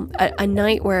 Well, a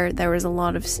night where there was a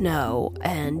lot of snow,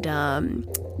 and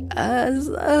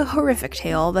a horrific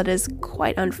tale that is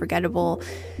quite unforgettable.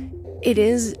 It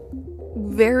is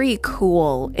very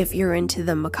cool if you're into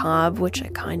the macabre, which I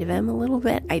kind of am a little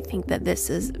bit. I think that this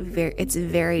is it's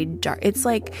very dark. It's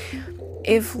like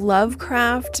if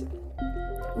Lovecraft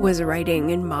was writing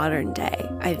in modern day,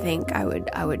 I think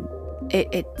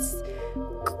it's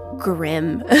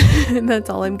grim. That's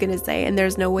all I'm gonna say. And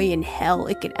there's no way in hell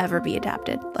it could ever be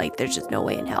adapted. Like, there's just no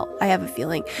way in hell. I have a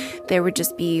feeling there would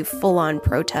just be full-on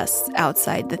protests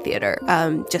outside the theater,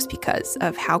 just because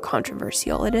of how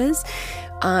controversial it is.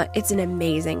 It's an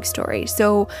amazing story.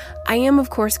 So I am, of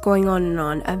course, going on and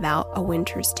on about A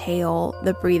Winter's Tale,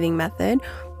 The Breathing Method,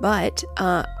 but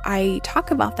I talk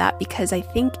about that because I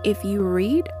think if you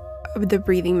read The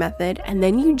Breathing Method and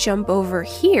then you jump over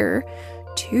here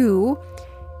to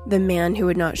The Man Who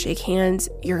Would Not Shake Hands,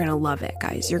 you're going to love it,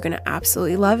 guys. You're going to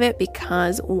absolutely love it,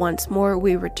 because once more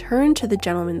we return to the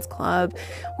Gentlemen's Club.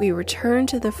 We return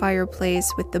to the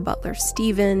fireplace with the butler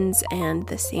Stevens and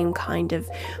the same kind of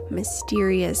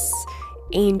mysterious,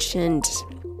 ancient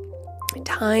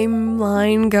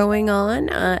timeline going on,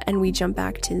 and we jump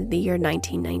back to the year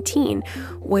 1919,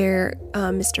 where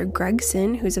Mr.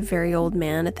 Gregson, who's a very old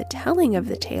man at the telling of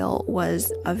the tale,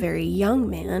 was a very young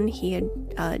man. He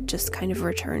had just kind of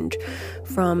returned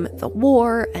from the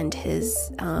war, and his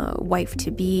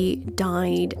wife-to-be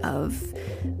died of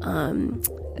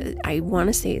I want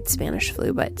to say it's Spanish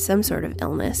flu, but some sort of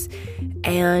illness.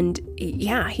 And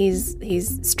yeah, he's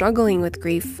struggling with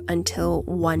grief until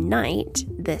one night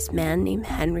this man named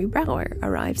Henry Brower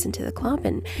arrives into the club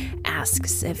and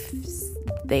asks if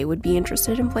they would be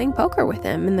interested in playing poker with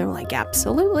him, and they're like,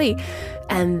 absolutely.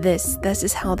 And this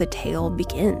is how the tale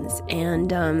begins.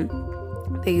 And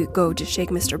they go to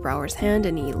shake Mr. Brower's hand,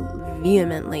 and he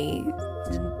vehemently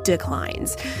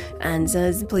declines and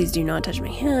says, please do not touch my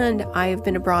hand. I've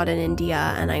been abroad in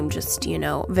India and I'm just,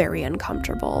 very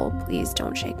uncomfortable. Please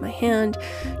don't shake my hand.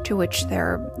 To which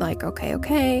they're like,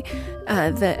 okay.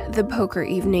 The poker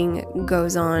evening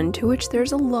goes on, to which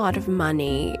there's a lot of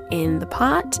money in the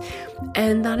pot.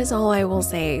 And that is all I will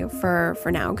say for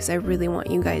now, because I really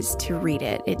want you guys to read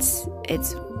it. It's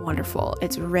wonderful.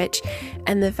 It's rich.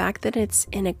 And the fact that it's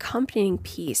an accompanying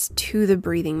piece to the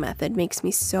breathing method makes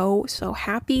me so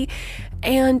happy.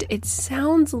 And it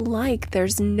sounds like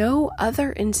there's no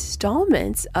other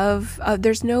installments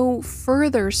there's no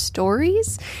further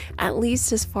stories, at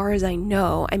least as far as I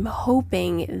know. I'm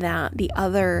hoping that the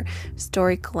other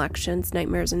story collections,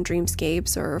 Nightmares and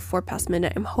Dreamscapes or 4 Past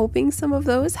Midnight, I'm hoping some of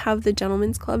those have the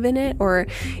Gentleman's Club in it, or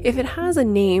if it has a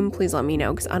name, please let me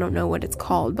know, because I don't know what it's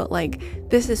called. But like,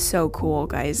 this is so cool,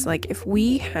 guys. Like, if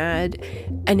we had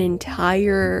an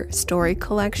entire story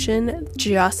collection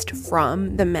just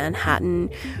from the Manhattan,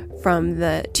 from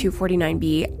the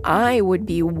 249B, I would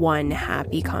be one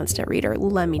happy constant reader.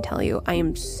 Let me tell you, I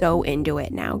am so into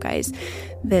it now, guys.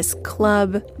 This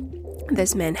club,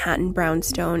 this Manhattan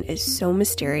brownstone, is so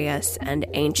mysterious and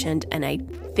ancient, and I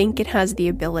think it has the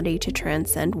ability to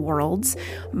transcend worlds.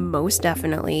 Most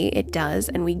definitely it does,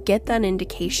 and we get that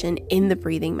indication in the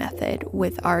breathing method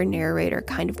with our narrator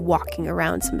kind of walking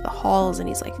around some of the halls, and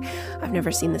he's like, I've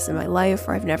never seen this in my life,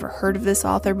 or I've never heard of this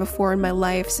author before in my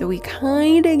life. So we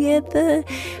kind of get the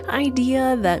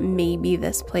idea that maybe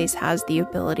this place has the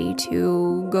ability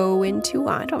to go into,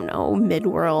 I don't know,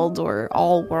 Midworld or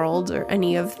All World or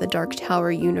any of the Dark Tower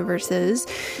universes.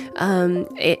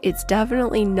 It's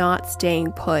definitely not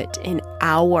staying put in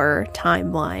our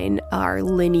timeline, our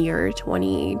linear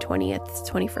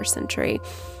 21st century.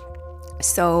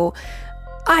 So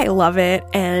I love it,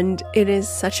 and it is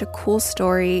such a cool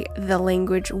story. The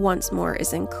language, once more,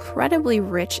 is incredibly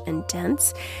rich and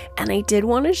dense, and I did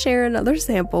want to share another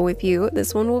sample with you.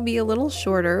 This one will be a little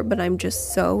shorter, but I'm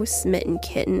just so smitten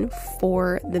kitten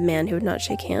for The Man Who Would Not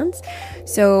Shake Hands.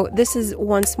 So this is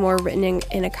once more written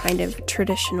in a kind of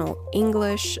traditional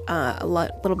English, a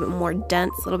little bit more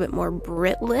dense, a little bit more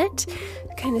Brit-lit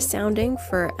kind of sounding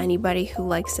for anybody who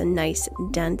likes a nice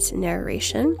dense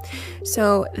narration.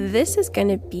 So this is going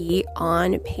to be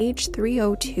on page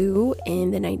 302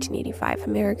 in the 1985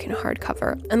 American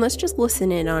hardcover. And let's just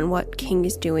listen in on what King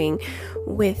is doing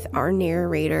with our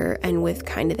narrator and with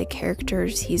kind of the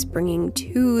characters he's bringing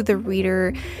to the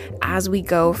reader as we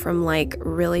go from like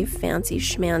really fancy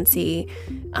schmancy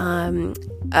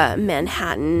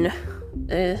Manhattan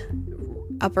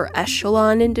upper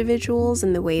echelon individuals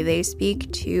and the way they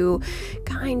speak to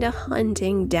kind of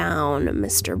hunting down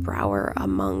Mr. Brower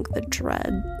among the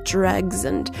dregs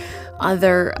and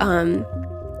other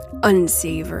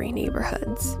unsavory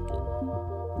neighborhoods.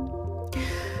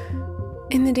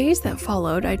 In the days that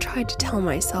followed, I tried to tell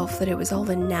myself that it was all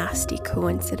a nasty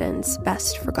coincidence,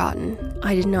 best forgotten.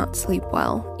 I did not sleep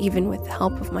well, even with the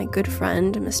help of my good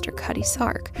friend, Mr. Cutty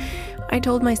Sark. I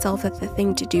told myself that the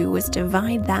thing to do was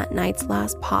divide that night's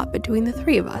last pot between the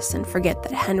three of us and forget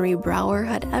that Henry Brower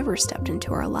had ever stepped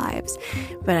into our lives.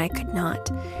 But I could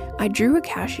not. I drew a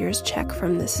cashier's check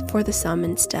for the sum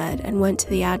instead and went to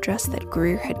the address that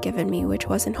Greer had given me, which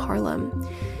was in Harlem.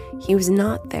 He was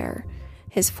not there.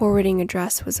 His forwarding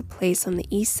address was a place on the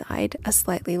east side, a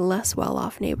slightly less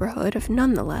well-off neighborhood of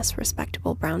nonetheless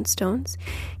respectable brownstones.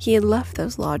 He had left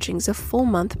those lodgings a full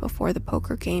month before the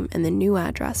poker game, and the new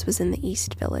address was in the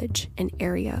East Village, an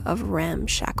area of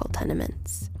ramshackle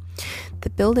tenements. The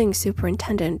building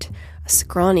superintendent, a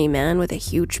scrawny man with a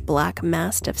huge black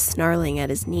mastiff snarling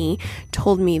at his knee,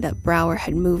 told me that Brower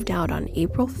had moved out on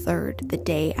April 3rd, the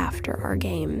day after our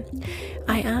game.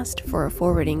 I asked for a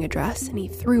forwarding address, and he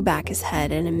threw back his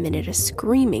head and emitted a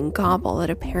screaming gobble that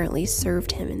apparently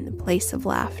served him in the place of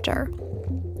laughter.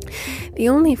 The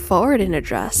only forwarding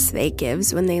address they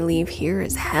gives when they leave here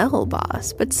is hell,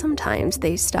 boss, but sometimes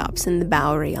they stops in the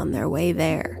Bowery on their way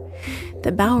there.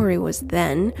 The Bowery was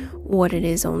then what it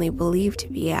is only believed to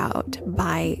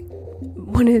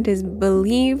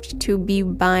be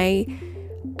by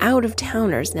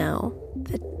out-of-towners now.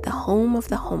 The home of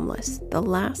the homeless, the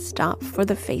last stop for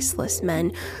the faceless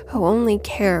men who only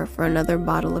care for another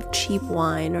bottle of cheap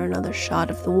wine or another shot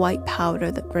of the white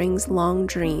powder that brings long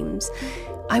dreams.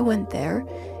 I went there.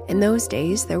 In those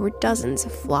days, there were dozens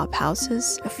of flop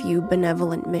houses, a few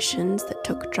benevolent missions that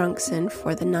took drunks in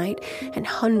for the night, and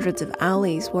hundreds of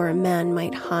alleys where a man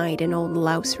might hide an old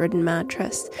louse-ridden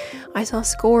mattress. I saw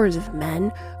scores of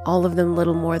men, all of them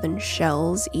little more than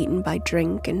shells eaten by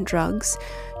drink and drugs.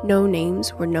 No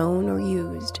names were known or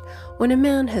used. When a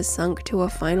man has sunk to a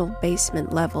final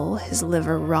basement level, his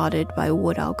liver rotted by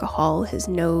wood alcohol, his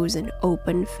nose an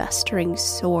open, festering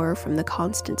sore from the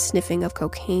constant sniffing of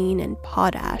cocaine and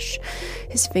potash,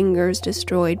 his fingers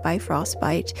destroyed by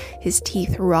frostbite, his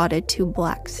teeth rotted to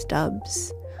black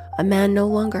stubs. A man no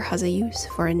longer has a use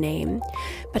for a name,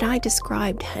 but I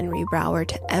described Henry Brower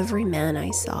to every man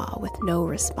I saw with no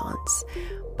response.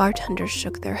 Bartenders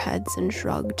shook their heads and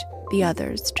shrugged. the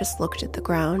others just looked at the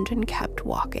ground and kept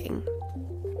walking.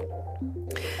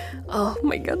 Oh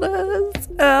my goodness.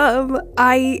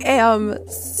 I am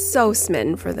so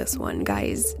smitten for this one,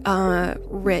 guys.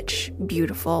 Rich,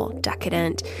 beautiful,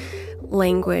 decadent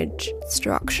language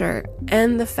structure,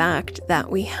 and the fact that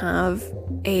we have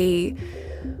a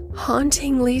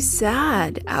hauntingly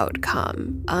sad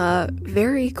outcome.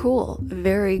 Very cool,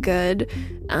 very good.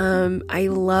 I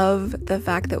love the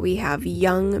fact that we have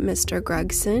young Mr.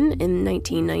 Gregson in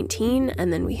 1919,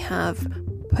 and then we have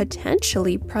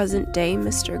potentially present day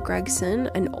Mr. Gregson,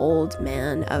 an old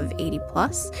man of 80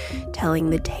 plus, telling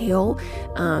the tale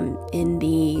in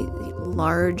the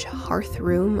large hearth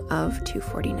room of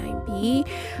 249B.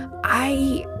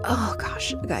 Oh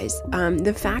gosh, guys,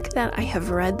 the fact that I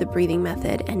have read The Breathing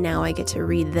Method and now I get to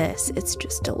read this, it's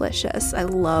just delicious. I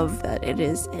love that it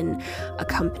is an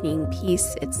accompanying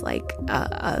piece. It's like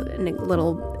a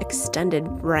little extended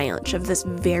branch of this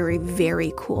very,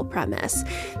 very cool premise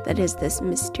that is this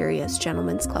mysterious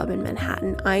gentleman's club in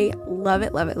Manhattan. I love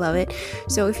it, love it, love it.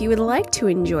 So if you would like to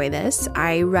enjoy this,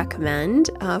 I recommend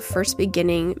first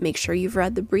beginning, make sure you've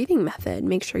read The Breathing Method.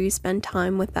 Make sure you spend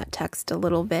time with that text a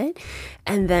little bit,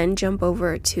 and then jump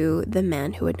over to The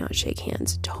Man Who Would Not Shake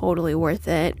Hands. Totally worth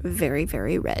it. Very,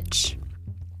 very rich.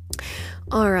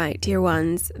 All right, dear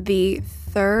ones, the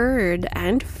third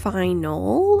and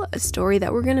final story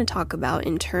that we're going to talk about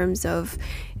in terms of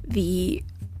the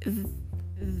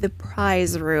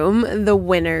prize room, the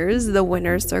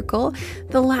winner circle.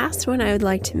 The last one I would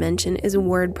like to mention is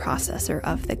Word Processor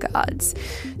of the Gods.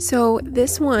 So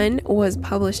this one was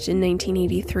published in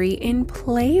 1983 in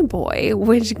Playboy,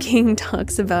 which King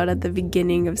talks about at the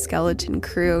beginning of Skeleton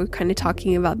Crew, kind of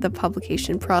talking about the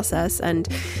publication process and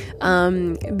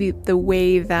the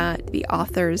way that the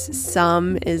author's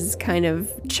sum is kind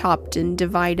of chopped and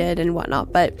divided and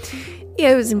whatnot. But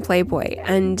yeah, it was in Playboy,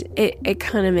 and it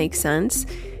kind of makes sense.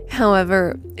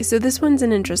 However, so this one's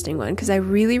an interesting one because I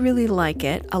really, really like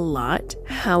it a lot.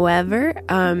 However,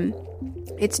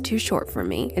 it's too short for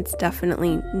me. It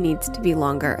definitely needs to be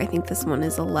longer. I think this one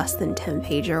is a less than 10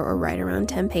 pager or right around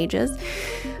 10 pages.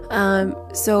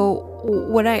 So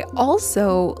what I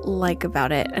also like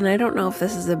about it, and I don't know if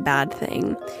this is a bad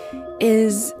thing,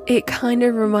 is it kind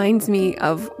of reminds me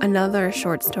of another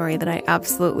short story that I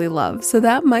absolutely love. So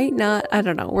that might not, I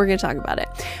don't know, we're going to talk about it.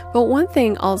 But one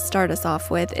thing I'll start us off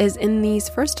with is in these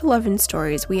first 11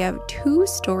 stories, we have 2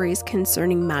 stories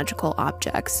concerning magical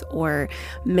objects or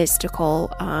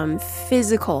mystical,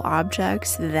 physical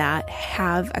objects that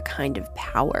have a kind of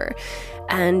power.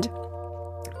 And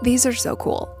these are so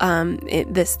cool,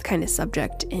 this kind of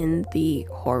subject in the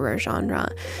horror genre.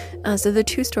 So the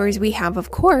 2 stories we have,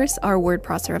 of course, are Word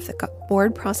Processor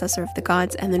of the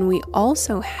Gods, and then we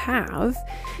also have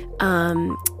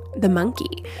The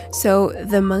Monkey. So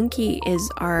The Monkey is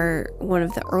one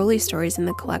of the early stories in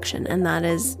the collection, and that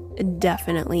is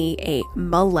definitely a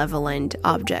malevolent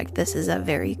object. This is a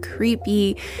very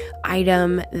creepy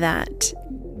item that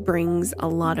brings a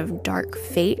lot of dark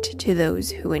fate to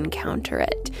those who encounter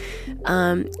it.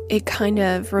 It kind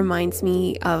of reminds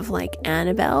me of like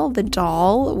Annabelle the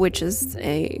doll, which is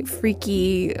a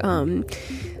freaky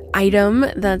item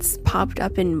that's popped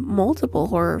up in multiple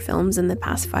horror films in the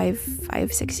past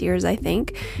 5-6 years, I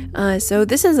think. So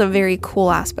this is a very cool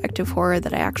aspect of horror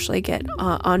that I actually get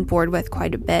on board with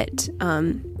quite a bit.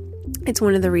 It's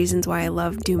one of the reasons why I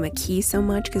love Duma Key so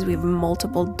much, because we have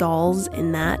multiple dolls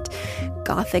in that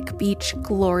Gothic Beach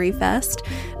glory fest.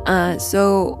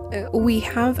 So we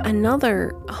have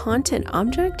another haunted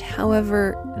object.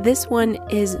 However, this one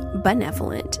is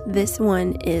benevolent. This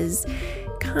one is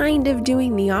kind of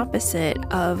doing the opposite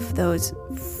of those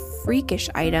freakish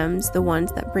items, the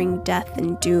ones that bring death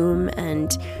and doom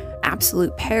and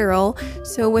absolute peril.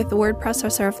 So with the Word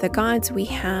Processor of the Gods, we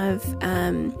have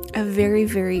a very,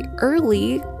 very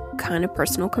early kind of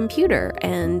personal computer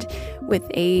and with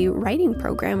a writing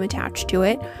program attached to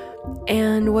it.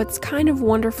 And what's kind of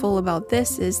wonderful about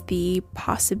this is the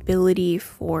possibility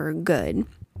for good.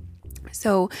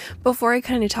 So before I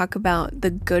kind of talk about the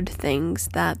good things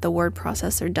that the word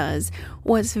processor does,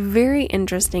 what's very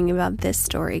interesting about this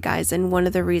story, guys, and one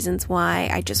of the reasons why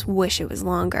I just wish it was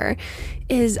longer,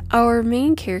 is our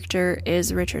main character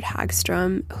is Richard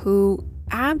Hagstrom, who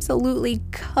absolutely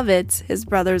covets his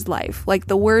brother's life. Like,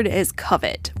 the word is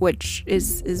covet, which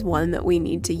is one that we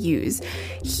need to use.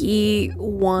 He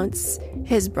wants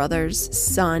his brother's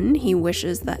son. He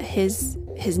wishes that his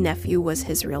nephew was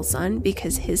his real son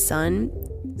because his son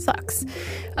sucks.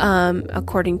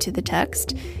 According to the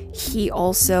text, he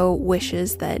also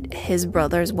wishes that his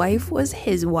brother's wife was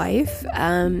his wife.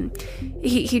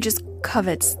 He just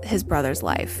covets his brother's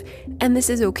life. And this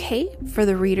is okay for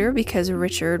the reader because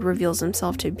Richard reveals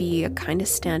himself to be a kind of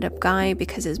stand-up guy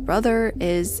because his brother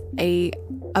is a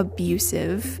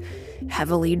abusive,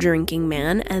 heavily drinking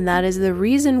man, and that is the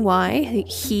reason why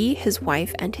he, his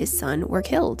wife, and his son were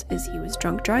killed, is he was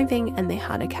drunk driving and they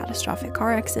had a catastrophic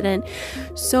car accident.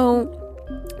 So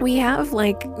we have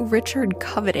like Richard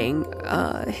coveting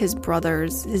his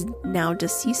now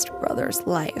deceased brother's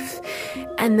life,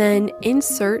 and then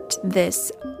insert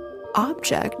this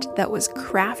object that was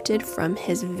crafted from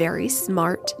his very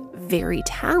smart, very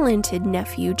talented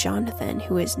nephew Jonathan,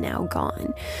 who is now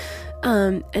gone.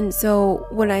 And so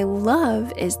what I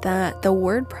love is that the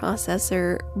word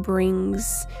processor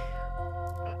brings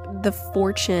the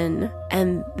fortune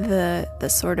and the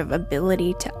sort of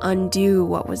ability to undo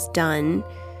what was done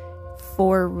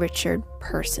for Richard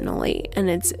personally, and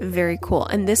it's very cool.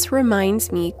 And this reminds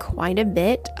me quite a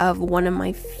bit of one of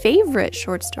my favorite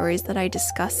short stories that I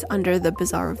discuss under the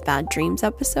Bazaar of Bad Dreams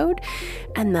episode,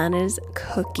 and that is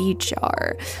Cookie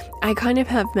Jar. I kind of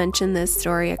have mentioned this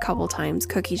story a couple times,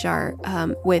 Cookie Jar,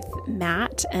 with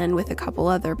Matt and with a couple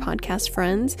other podcast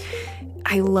friends.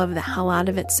 I love the hell out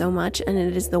of it so much, and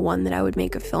it is the one that I would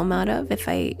make a film out of if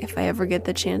I ever get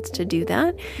the chance to do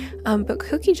that. But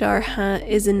Cookie Jar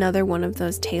is another one of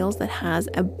those tales that has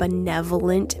a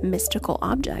benevolent mystical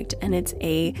object, and it's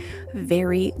a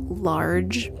very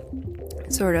large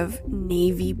sort of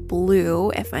navy blue,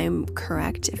 if I'm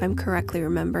correctly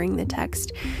remembering the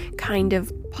text, kind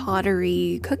of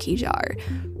pottery cookie jar.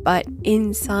 But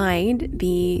inside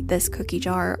this cookie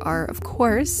jar are, of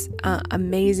course,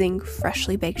 amazing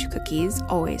freshly baked cookies,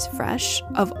 always fresh,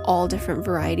 of all different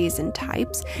varieties and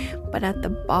types. But at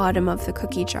the bottom of the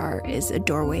cookie jar is a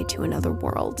doorway to another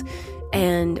world,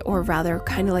 or rather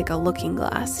kind of like a looking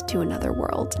glass to another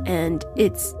world. And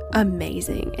it's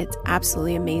amazing. It's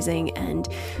absolutely amazing, and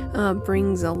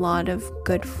brings a lot of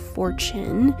good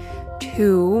fortune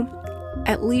to,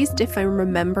 at least if I'm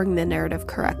remembering the narrative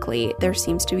correctly, there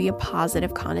seems to be a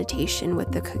positive connotation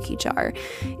with the cookie jar.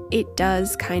 It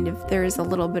does there is a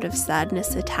little bit of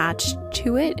sadness attached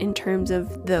to it in terms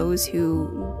of those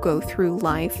who go through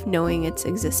life knowing its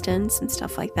existence and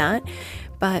stuff like that.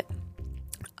 But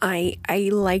I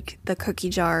like the cookie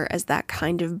jar as that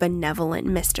kind of benevolent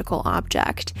mystical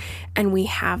object, and we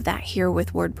have that here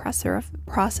with Word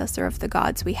Processor of the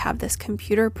Gods. We have this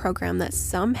computer program that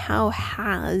somehow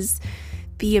has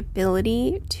the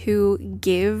ability to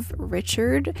give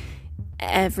Richard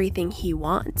everything he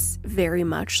wants, very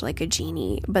much like a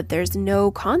genie, but there's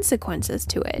no consequences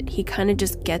to it. He kind of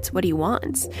just gets what he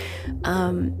wants.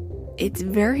 It's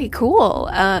very cool,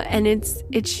 and it's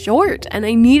short, and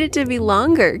I need it to be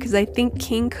longer because I think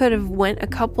King could have went a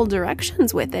couple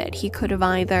directions with it. He could have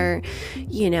either,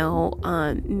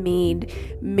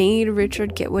 made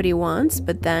Richard get what he wants,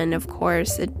 but then of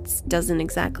course it doesn't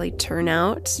exactly turn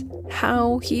out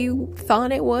how he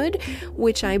thought it would,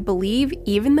 which I believe,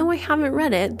 even though I haven't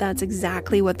read it, that's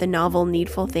exactly what the novel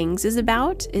Needful Things is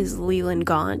about. Is Leland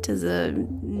Gaunt is a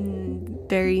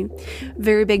very,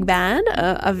 very big bad,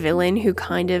 a villain who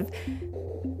kind of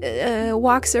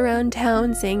walks around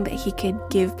town saying that he could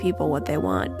give people what they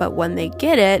want, but when they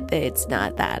get it, it's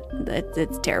not that.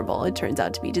 It's terrible. It turns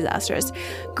out to be disastrous.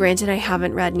 Granted, I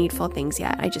haven't read Needful Things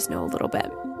yet. I just know a little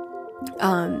bit.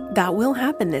 That will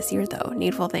happen this year, though.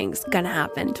 Needful Things gonna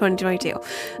happen 2022.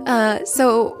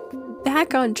 So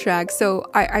back on track. So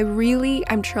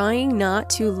I'm trying not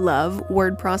to love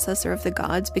Word Processor of the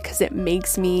Gods because it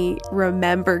makes me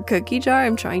remember Cookie Jar.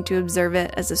 I'm trying to observe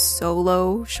it as a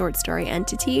solo short story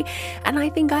entity, and I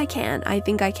think I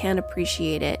can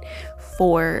appreciate it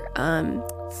for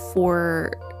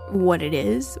what it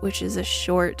is, which is a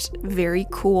short, very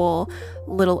cool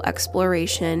little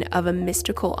exploration of a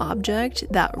mystical object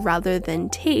that, rather than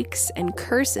takes and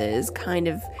curses, kind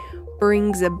of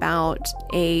brings about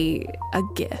a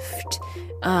gift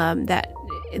that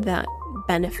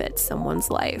benefits someone's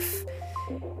life.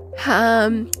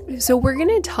 So we're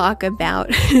going to talk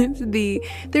about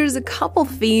there's a couple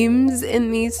themes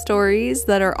in these stories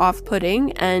that are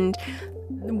off-putting, and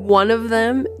one of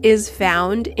them is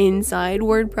found inside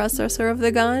Word Processor of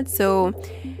the Gods, so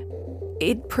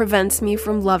it prevents me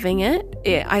from loving it.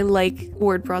 I like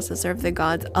Word Processor of the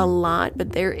Gods a lot,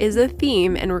 but there is a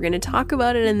theme, and we're going to talk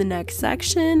about it in the next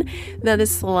section, that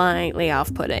is slightly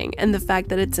off-putting. And the fact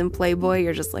that it's in Playboy,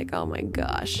 you're just like, oh my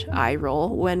gosh, eye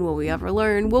roll. When will we ever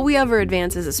learn? Will we ever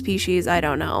advance as a species? I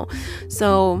don't know.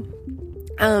 So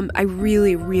I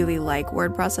really, really like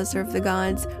Word Processor of the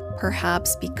Gods,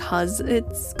 perhaps because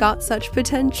it's got such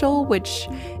potential, which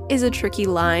is a tricky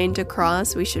line to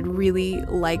cross. We should really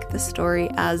like the story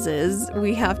as is.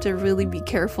 We have to really be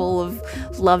careful of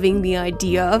loving the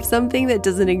idea of something that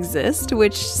doesn't exist,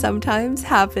 which sometimes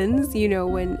happens,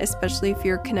 when, especially if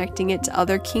you're connecting it to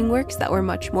other King works that were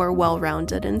much more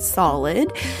well-rounded and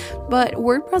solid. But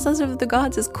Word Processor of the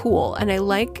Gods is cool, and I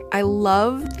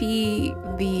love the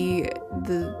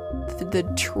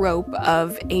trope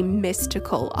of a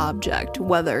mystical object,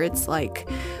 whether it's like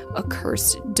a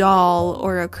cursed doll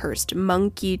or a cursed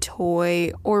monkey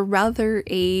toy, or rather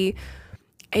a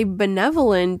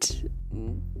benevolent,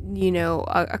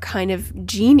 a kind of a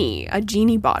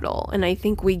genie bottle. And I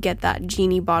think we get that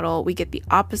genie bottle, we get the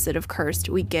opposite of cursed,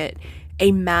 we get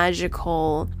a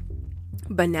magical,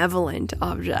 benevolent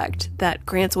object that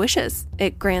grants wishes.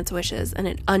 It grants wishes and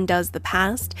it undoes the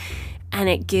past, and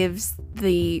it gives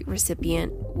the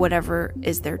recipient whatever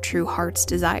is their true heart's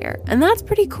desire. And that's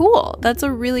pretty cool. That's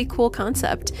a really cool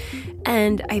concept.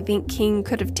 And I think King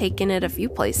could have taken it a few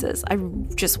places. I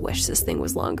just wish this thing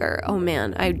was longer. Oh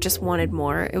man, I just wanted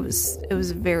more. It was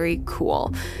very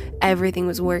cool. Everything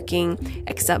was working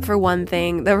except for one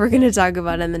thing that we're going to talk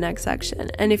about in the next section.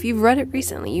 And if you've read it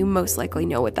recently, you most likely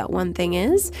know what that one thing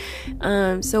is.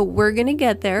 So we're going to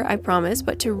get there, I promise.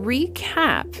 But to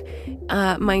recap,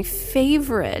 my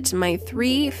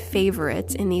 3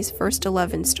 favorites in these first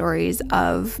 11 stories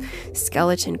of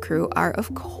Skeleton Crew are,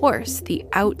 of course, the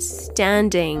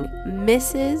outstanding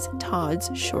Mrs.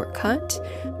 Todd's Shortcut,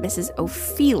 Mrs.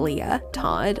 Ophelia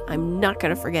Todd. I'm not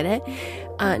going to forget it.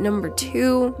 Number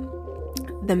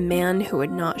 2, The Man Who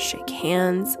Would Not Shake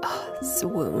Hands. Oh,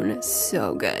 swoon.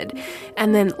 So good.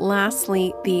 And then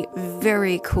lastly, the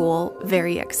very cool,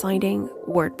 very exciting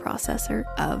Word Processor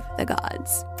of the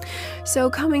Gods.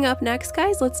 So coming up next,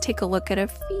 guys, let's take a look at a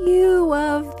few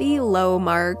of the low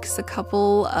marks, a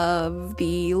couple of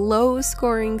the low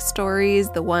scoring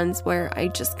stories, the ones where I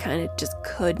just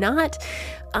could not.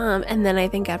 And then I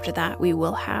think after that we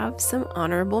will have some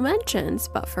honorable mentions.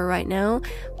 But for right now,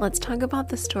 let's talk about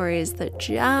the stories that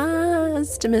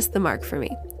just missed the mark for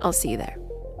me. I'll see you there.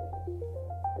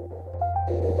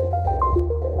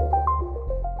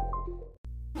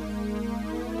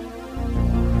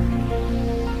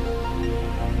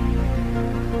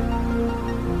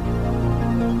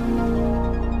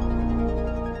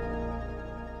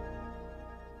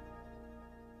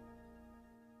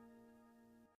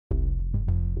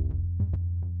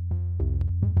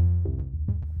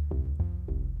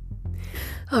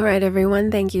 All right,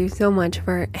 everyone, thank you so much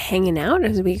for hanging out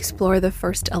as we explore the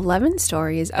first 11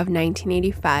 stories of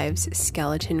 1985's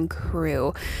Skeleton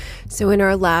Crew. So in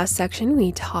our last section,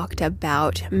 we talked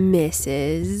about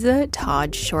Mrs.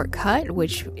 Todd's Shortcut,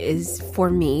 which is, for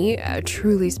me, a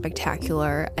truly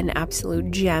spectacular, an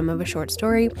absolute gem of a short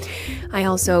story. I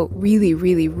also really,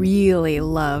 really, really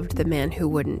loved The Man Who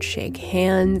Wouldn't Shake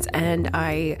Hands, and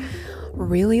I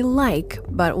really like,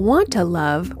 but want to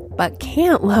love, but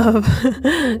can't love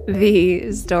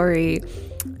the story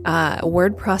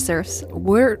Word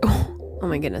Processor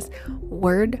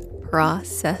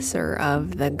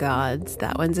of the Gods.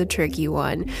 That one's a tricky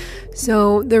one.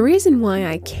 So the reason why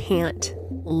I can't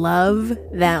love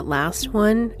that last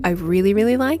one, I really,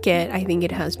 really like it, I think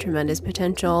it has tremendous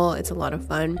potential, it's a lot of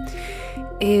fun,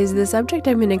 is the subject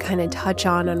I'm going to kind of touch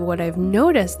on what I've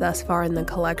noticed thus far in the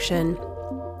collection.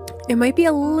 It might be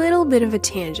a little bit of a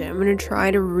tangent. I'm going to try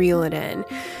to reel it in.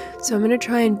 So I'm going to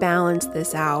try and balance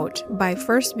this out by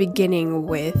first beginning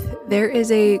with, there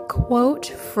is a quote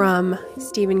from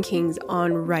Stephen King's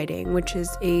On Writing, which is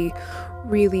a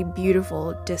really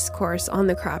beautiful discourse on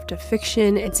the craft of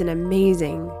fiction. It's an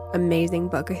amazing, amazing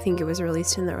book. I think it was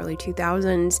released in the early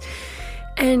 2000s.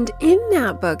 And in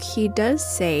that book, he does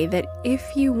say that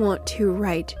if you want to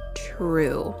write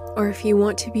true, or if you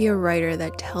want to be a writer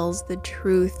that tells the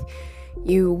truth,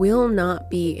 you will not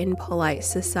be in polite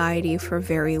society for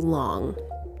very long.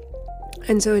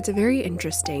 And so it's a very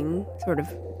interesting sort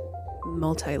of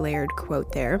multi-layered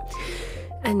quote there.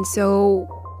 And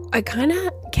so I kind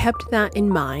of kept that in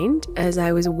mind as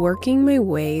I was working my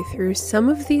way through some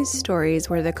of these stories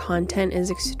where the content is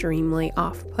extremely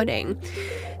off-putting.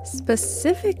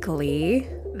 Specifically,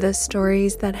 the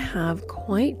stories that have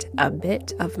quite a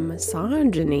bit of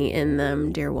misogyny in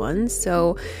them, dear ones.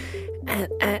 So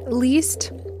at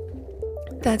least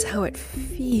that's how it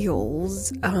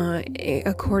feels,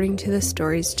 according to the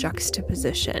story's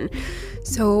juxtaposition.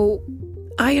 So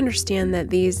I understand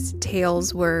that these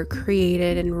tales were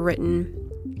created and written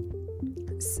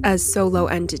as solo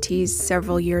entities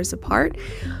several years apart.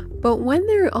 But when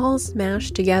they're all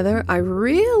smashed together, I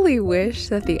really wish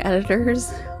that the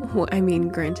editors I mean,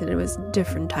 granted, it was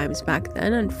different times back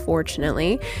then,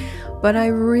 unfortunately, but I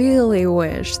really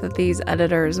wish that these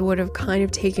editors would have kind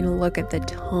of taken a look at the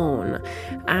tone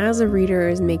as a reader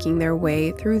is making their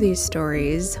way through these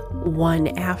stories, one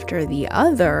after the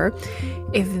other,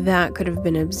 if that could have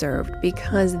been observed,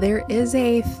 because there is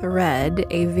a thread,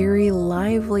 a very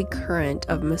lively current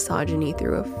of misogyny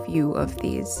through a few of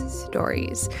these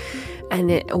stories.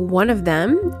 And one of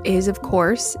them is, of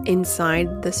course,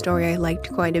 inside the story I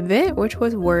liked quite a bit, which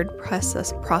was Word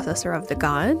Processor of the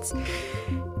Gods.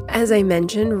 As I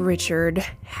mentioned, Richard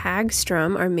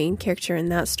Hagstrom, our main character in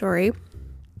that story,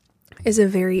 is a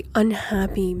very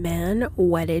unhappy man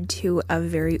wedded to a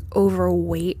very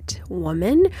overweight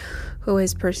woman who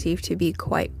is perceived to be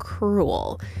quite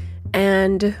cruel.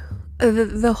 And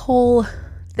the whole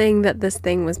thing that this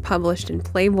thing was published in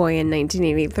Playboy in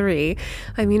 1983,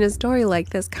 I mean, a story like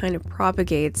this kind of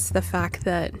propagates the fact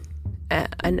that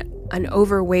an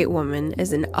overweight woman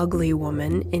is an ugly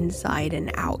woman inside and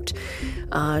out.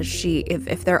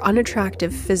 If they're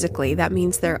unattractive physically, that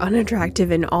means they're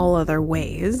unattractive in all other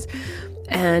ways.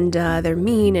 And they're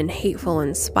mean and hateful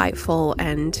and spiteful,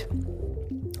 and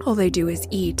all they do is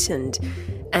eat,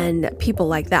 and people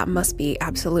like that must be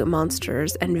absolute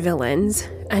monsters and villains.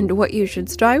 And what you should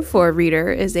strive for, reader,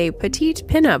 is a petite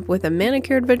pinup with a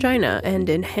manicured vagina and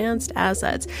enhanced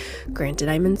assets. Granted,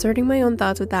 I'm inserting my own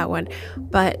thoughts with that one,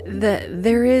 but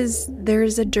there's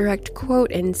a direct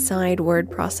quote inside Word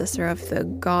Processor of the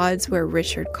Gods where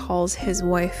Richard calls his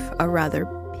wife a rather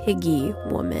piggy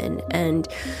woman. And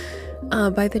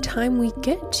by the time we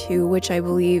get to, which I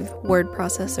believe Word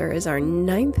Processor is our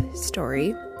 9th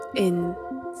story in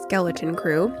Skeleton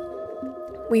Crew,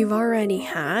 we've already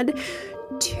had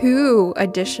 2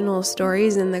 additional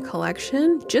stories in the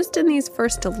collection, just in these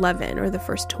first 11, or the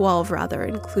first 12 rather,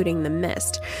 including The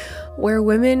Mist, where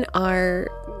women are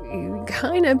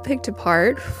kind of picked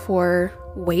apart for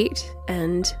weight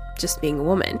and just being a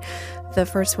woman. The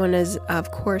first one is,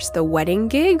 of course, The Wedding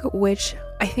Gig, which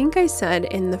I think I said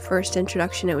in the first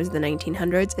introduction it was the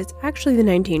 1900s. It's actually the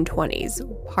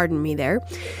 1920s. Pardon me there.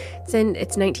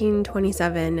 It's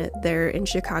 1927. They're in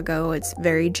Chicago. It's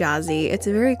very jazzy. It's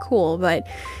very cool, but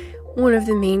one of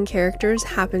the main characters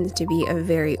happens to be a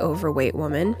very overweight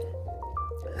woman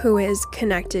who is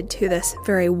connected to this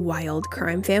very wild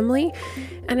crime family.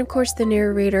 And of course, the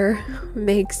narrator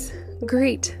makes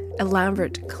great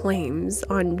elaborate claims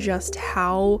on just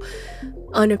how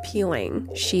unappealing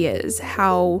she is,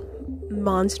 how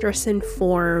monstrous in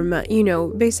form,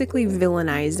 basically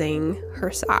villainizing her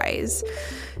size.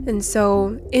 And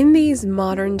so in these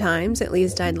modern times, at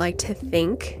least I'd like to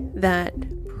think that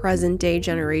present day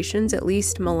generations, at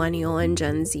least millennial and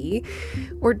Gen Z,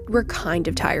 we're kind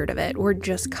of tired of it. We're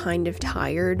just kind of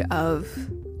tired of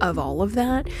all of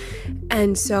that.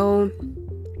 And so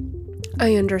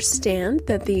I understand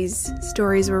that these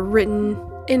stories were written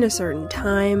in a certain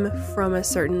time from a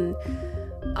certain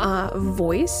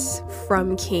voice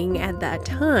from King at that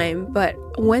time, but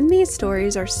when these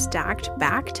stories are stacked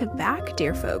back to back,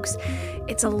 dear folks,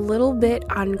 it's a little bit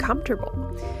uncomfortable.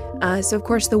 So of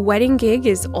course, The Wedding Gig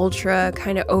is ultra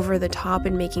kind of over the top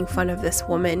and making fun of this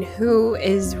woman who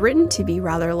is written to be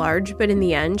rather large, but in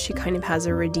the end, she kind of has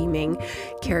a redeeming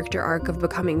character arc of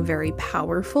becoming very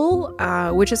powerful,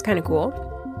 which is kind of cool.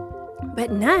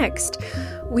 But next,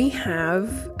 we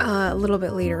have a little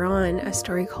bit later on a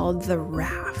story called The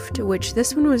Raft, which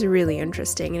this one was really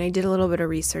interesting, and I did a little bit of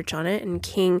research on it, and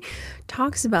King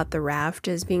talks about The Raft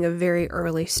as being a very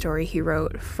early story he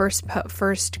wrote,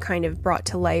 first kind of brought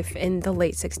to life in the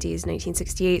late 60s,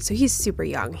 1968, so he's super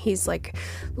young. He's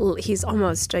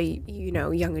almost a,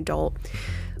 young adult,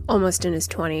 almost in his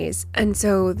 20s, and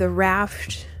so The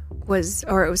Raft it was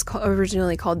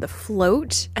originally called The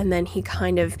Float, and then he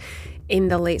kind of in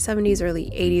the late 70s,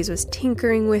 early 80s was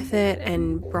tinkering with it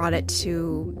and brought it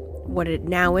to what it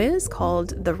now is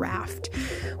called The Raft.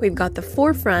 We've got the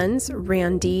 4 friends,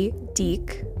 Randy,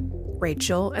 Deke,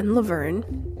 Rachel, and Laverne.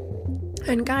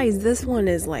 And guys, this one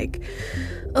is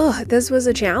this was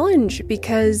a challenge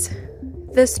because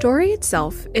the story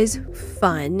itself is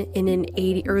fun in an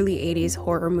early 80s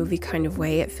horror movie kind of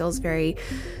way. It feels very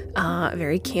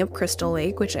Camp Crystal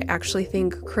Lake, which I actually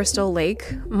think Crystal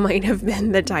Lake might have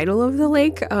been the title of the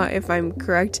lake, if I'm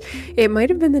correct. It might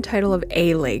have been the title of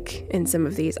a lake in some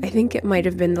of these. I think it might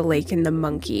have been the lake in the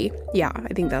monkey. Yeah,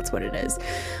 I think that's what it is.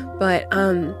 But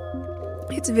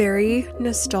it's very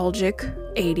nostalgic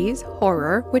 80s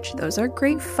horror, which those are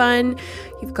great fun.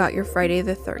 You've got your Friday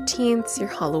the 13th, your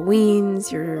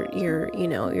Halloweens,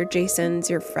 your Jasons,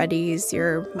 your Freddys,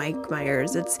 your Mike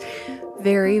Myers. It's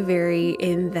very, very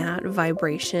in that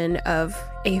vibration of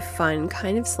a fun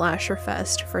kind of slasher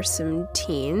fest for some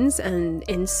teens, and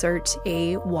insert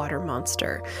a water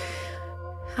monster.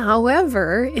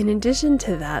 However, in addition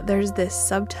to that, there's this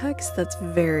subtext that's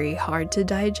very hard to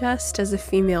digest as a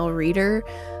female reader,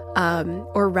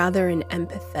 or rather an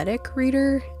empathetic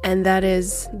reader, and that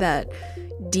is that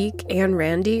Deke and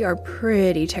Randy are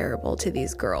pretty terrible to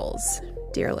these girls,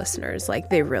 dear listeners. Like,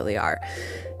 they really are.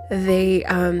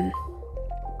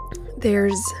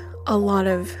 There's a lot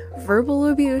of verbal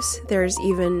abuse. There's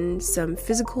even some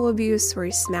physical abuse where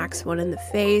he smacks one in the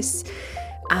face.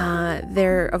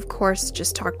 They're, of course,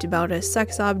 just talked about as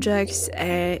sex objects.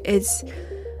 There's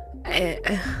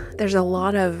a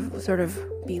lot of sort of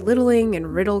belittling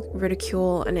and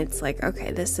ridicule, and it's like,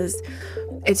 okay,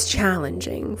 it's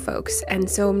challenging, folks. And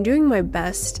so I'm doing my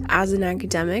best as an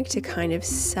academic to kind of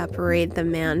separate the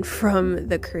man from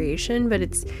the creation, but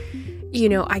it's,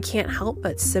 I can't help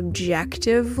but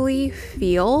subjectively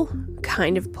feel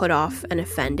kind of put off and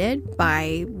offended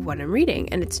by what I'm reading.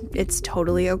 And it's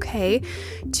totally okay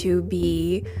to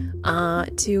be,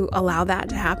 to allow that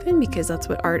to happen, because that's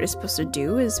what art is supposed to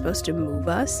do, is supposed to move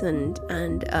us, and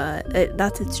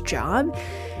that's its job.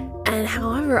 And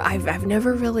however, I've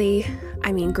never really,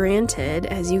 granted,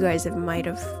 as you guys might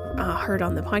have heard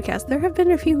on the podcast, there have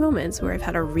been a few moments where I've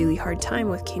had a really hard time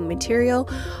with King material,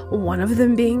 one of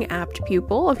them being Apt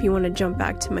Pupil. If you want to jump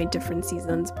back to my different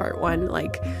seasons, part 1,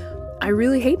 I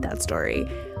really hate that story.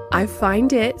 I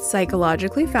find it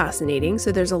psychologically fascinating,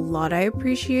 so there's a lot I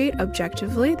appreciate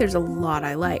objectively, there's a lot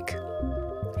I like.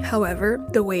 However,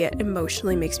 the way it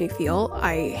emotionally makes me feel,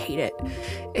 I hate it.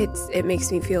 It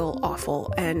makes me feel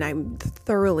awful, and I'm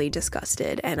thoroughly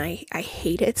disgusted, and I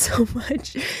hate it so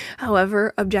much.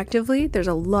 However, objectively, there's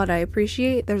a lot I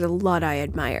appreciate, there's a lot I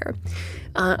admire.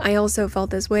 I also felt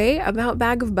this way about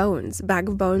Bag of Bones. Bag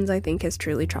of Bones, I think, has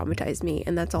truly traumatized me,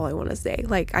 and that's all I want to say.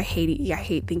 I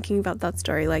hate thinking about that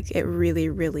story. It really,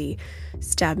 really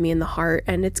stabbed me in the heart,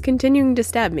 and it's continuing to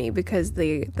stab me, because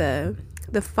the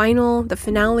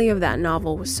finale of that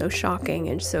novel was so shocking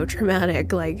and so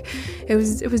traumatic. It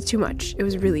was too much. It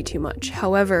was really too much.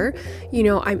 However,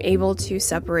 I'm able to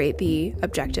separate the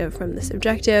objective from the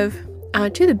subjective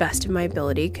to the best of my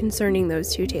ability concerning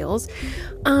those two tales.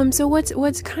 So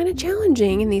what's kind of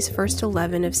challenging in these first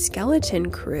 11 of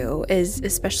Skeleton Crew is,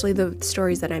 especially the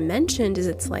stories that I mentioned, is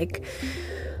it's like,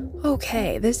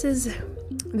 okay, this is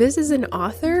an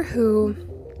author who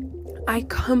I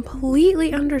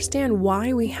completely understand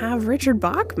why we have Richard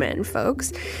Bachman,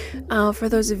 folks. For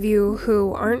those of you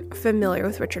who aren't familiar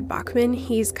with Richard Bachman,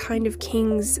 he's kind of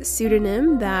King's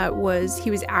pseudonym he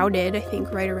was outed, I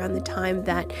think, right around the time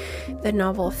that the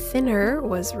novel Thinner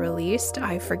was released.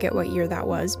 I forget what year that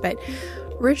was, but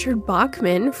Richard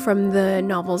Bachman, from the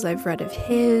novels I've read of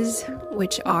his,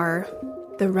 which are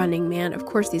The Running Man, of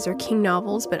course, these are King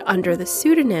novels, but under the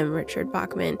pseudonym Richard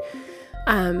Bachman,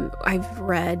 I've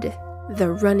read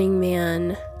The Running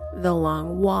Man, The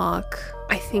Long Walk.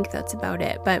 I think that's about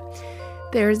it. But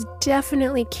there's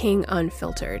definitely King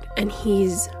Unfiltered, and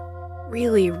he's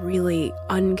really, really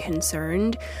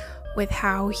unconcerned with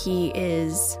how he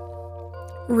is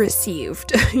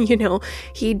received.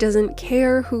 He doesn't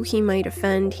care who he might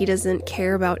offend. He doesn't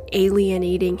care about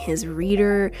alienating his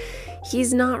reader.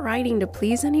 He's not writing to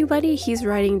please anybody. He's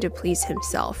writing to please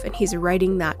himself, and he's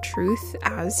writing that truth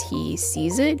as he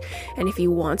sees it. And if he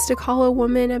wants to call a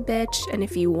woman a bitch, and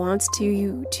if he wants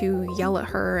to yell at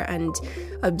her and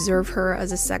observe her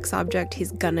as a sex object,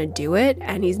 he's gonna do it,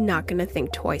 and he's not gonna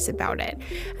think twice about it.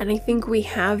 And I think we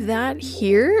have that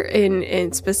here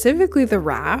in specifically The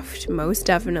Raft. Most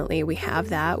definitely we have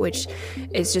that, which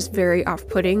is just very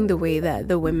off-putting, the way that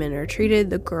the women are treated,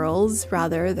 the girls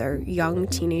rather, they're young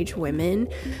teenage women.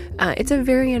 It's a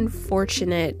very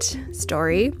unfortunate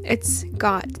story. It's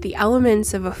got the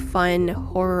elements of a fun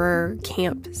horror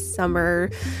camp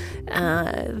summer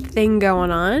thing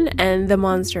going on, and the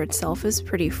monster itself is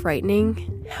pretty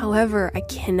frightening. However, I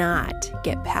cannot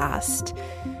get past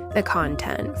the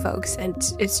content, folks, and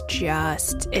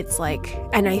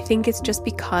and I think it's just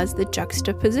because the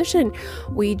juxtaposition.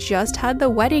 We just had the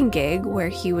wedding gig where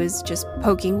he was just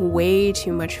poking way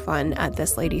too much fun at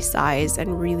this lady's size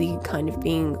and really kind of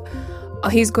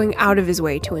he's going out of his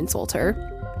way to insult her.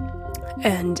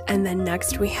 And then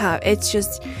next we it's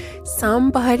just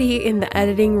somebody in the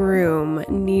editing room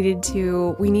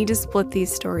we need to split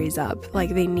these stories up.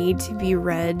 They need to be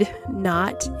read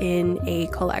not in a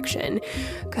collection,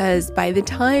 because by the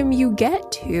time you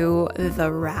get to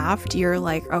The Raft, you're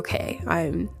like, okay,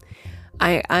 I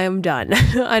am done.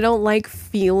 I don't like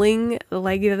feeling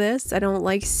like this. I don't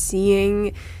like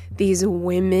seeing these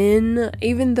women,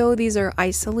 even though these are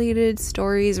isolated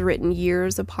stories written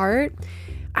years apart,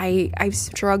 I'm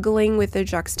struggling with the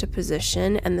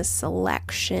juxtaposition and the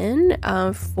selection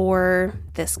for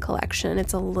this collection.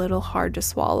 It's a little hard to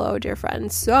swallow, dear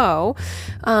friends. So,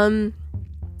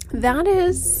 that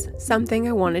is something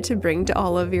I wanted to bring to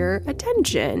all of your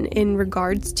attention in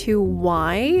regards to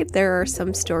why there are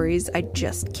some stories I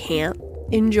just can't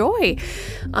enjoy.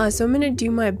 So I'm going to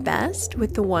do my best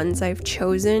with the ones I've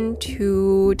chosen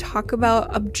to talk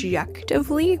about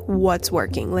objectively what's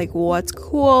working, like what's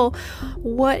cool,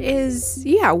 what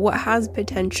has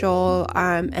potential,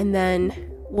 and then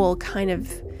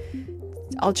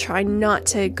I'll try not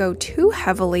to go too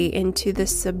heavily into the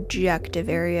subjective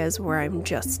areas where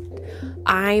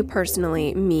I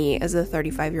personally, me as a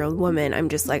 35-year-old woman, I'm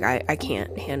just like, I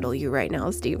can't handle you right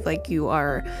now, Steve. Like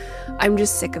I'm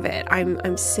just sick of it.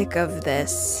 I'm sick of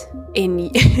this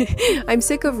I'm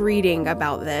sick of reading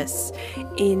about this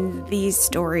in these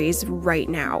stories right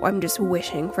now. I'm just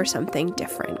wishing for something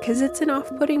different because it's an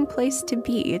off-putting place to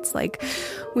be. It's like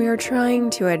we are trying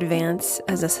to advance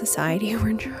as a society.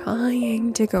 We're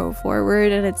trying to go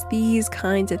forward, and it's these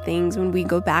kinds of things when we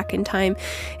go back in time.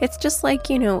 It's just like,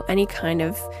 any kind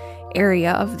of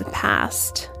area of the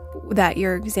past that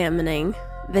you're examining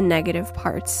the negative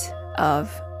parts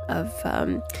of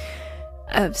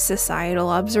societal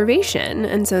observation.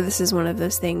 And so this is one of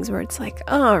those things where it's like,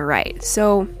 all right,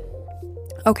 so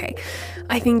okay,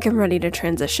 I think I'm ready to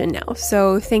transition now.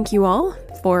 So thank you all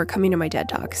for coming to my TED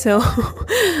Talk. So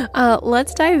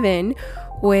let's dive in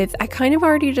with, I kind of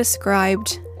already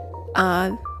described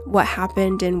what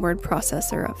happened in Word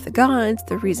Processor of the Gods,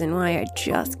 the reason why I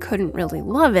just couldn't really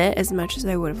love it as much as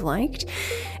I would have liked.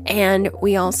 And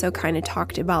we also kind of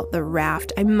talked about the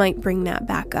raft. I might bring that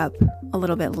back up a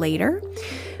little bit later.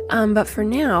 But for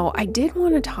now, I did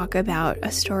want to talk about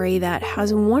a story that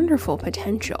has wonderful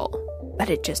potential, but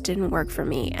it just didn't work for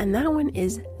me. And that one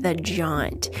is The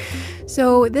Jaunt.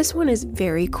 So this one is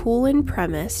very cool in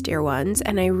premise, dear ones.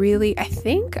 And I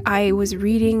think I was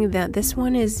reading that this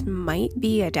one might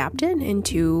be adapted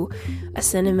into a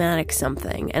cinematic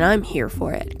something. And I'm here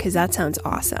for it because that sounds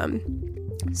awesome.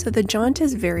 So The Jaunt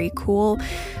is very cool.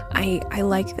 I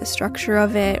like the structure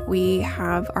of it. We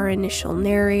have our initial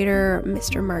narrator,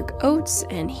 Mr. Mark Oates,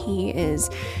 and he is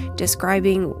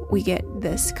describing, we get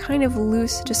this kind of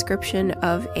loose description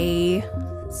of a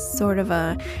sort of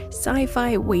a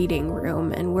sci-fi waiting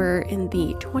room, and we're in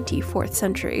the 24th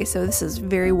century, so this is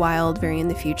very wild, very in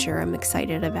the future. I'm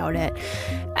excited about it.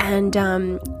 And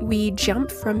we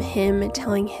jump from him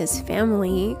telling his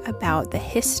family about the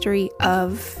history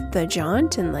of the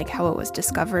Jaunt and like how it was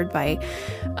discovered by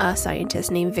a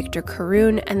scientist named Victor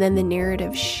Carroon, and then the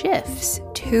narrative shifts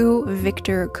to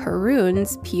Victor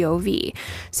Carroon's POV.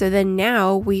 So then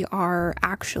now we are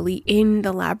actually in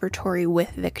the laboratory with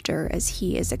Victor as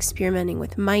he is experimenting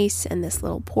with mice and this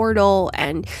little portal,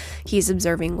 and he's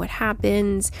observing what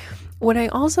happens. What I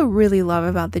also really love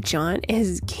about The Jaunt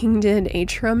is King did a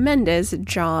tremendous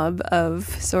job of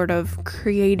sort of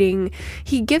creating,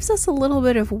 he gives us a little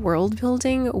bit of world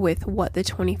building with what the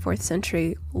 24th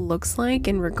century looks like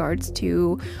in regards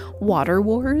to water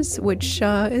wars, which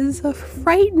is a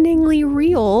frighteningly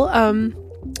real,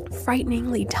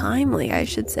 frighteningly timely, I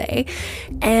should say.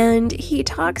 And he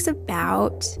talks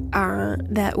about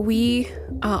that we,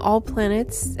 all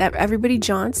planets, everybody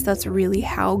jaunts. That's really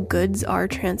how goods are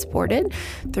transported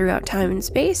throughout time and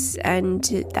space. And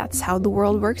that's how the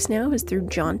world works now, is through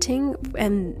jaunting.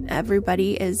 And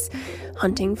everybody is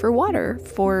hunting for water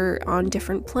on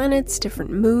different planets,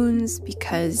 different moons,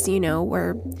 because, we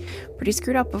pretty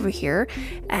screwed up over here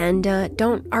and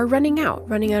are running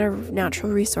out of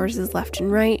natural resources left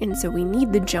and right. And so we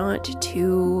need the Jaunt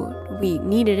we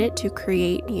needed it to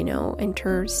create,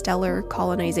 interstellar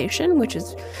colonization, which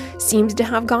seems to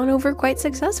have gone over quite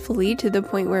successfully, to the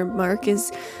point where Mark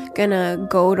is gonna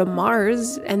go to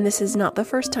Mars. And this is not the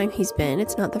first time he's been.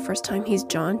 It's not the first time he's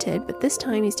jaunted, but this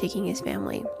time he's taking his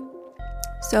family.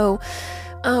 So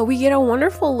we get a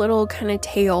wonderful little kind of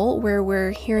tale where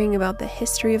we're hearing about the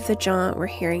history of the Jaunt. We're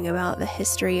hearing about the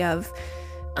history of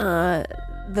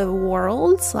the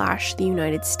world / the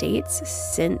United States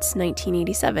since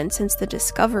 1987, since the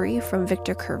discovery from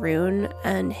Victor Carroon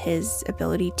and his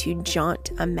ability to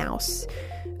jaunt a mouse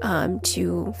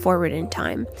to forward in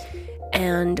time,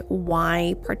 and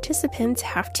why participants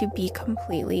have to be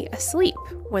completely asleep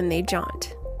when they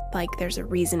jaunt. Like, there's a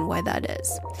reason why that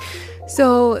is.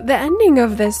 So the ending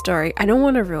of this story, I don't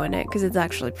want to ruin it because it's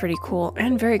actually pretty cool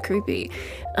and very creepy.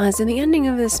 So the ending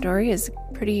of this story is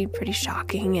pretty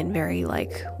shocking and very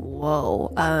like,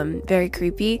 whoa, very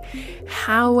creepy.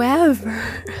 However,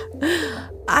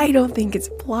 I don't think it's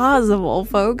plausible,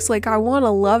 folks. Like, I want to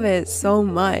love it so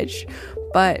much,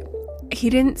 but he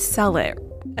didn't sell it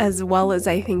as well as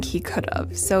I think he could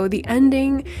have. So the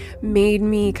ending made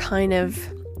me kind of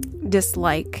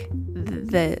dislike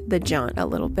the jaunt a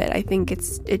little bit. I think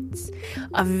it's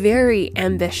a very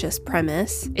ambitious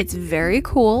premise. It's very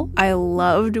cool. I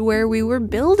loved where we were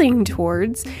building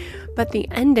towards, but the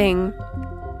ending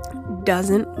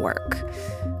doesn't work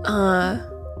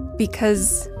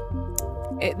because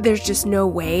there's just no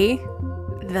way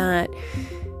that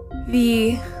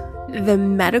the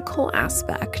medical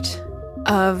aspect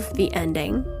of the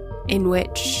ending, in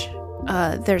which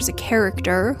there's a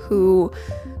character who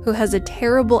has a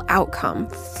terrible outcome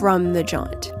from the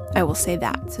jaunt. I will say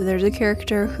that. So there's a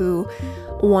character who,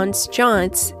 once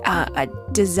jaunts, a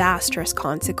disastrous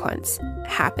consequence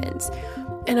happens.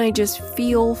 And I just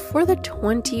feel for the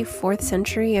 24th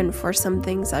century and for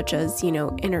something such as,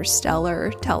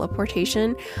 interstellar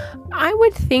teleportation, I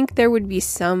would think there would be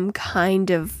some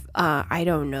kind of, a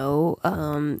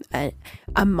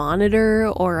monitor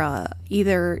or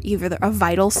either a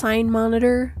vital sign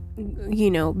monitor,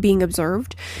 being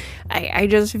observed. I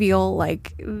just feel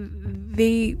like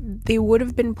they would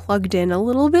have been plugged in a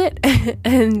little bit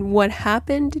and what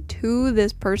happened to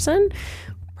this person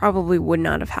probably would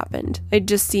not have happened. It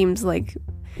just seems like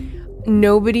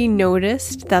nobody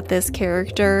noticed that this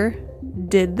character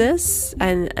did this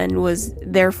and was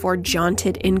therefore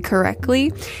jaunted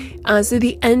incorrectly. So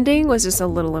the ending was just a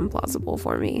little implausible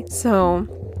for me. So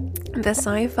the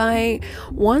sci-fi,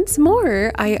 once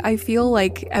more, I feel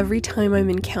like every time I'm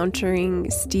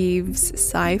encountering Steve's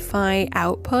sci-fi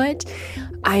output,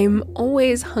 I'm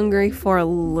always hungry for a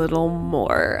little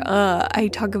more. I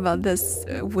talk about this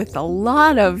with a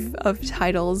lot of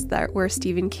titles where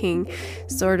Stephen King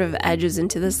sort of edges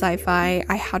into the sci-fi.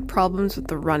 I had problems with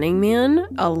The Running Man,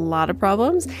 a lot of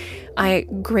problems.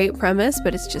 Great premise,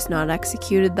 but it's just not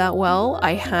executed that well.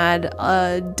 I had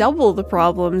double the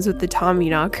problems with The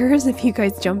Tommyknockers, if you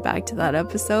guys jump back to that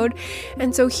episode.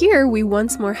 And so here we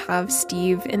once more have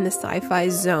Steve in the sci-fi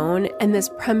zone, and this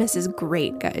premise is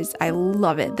great, guys. I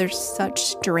love it. There's such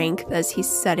strength as he's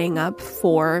setting up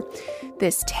for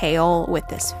this tale with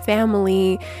this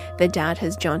family. The dad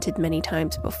has jaunted many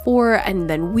times before, and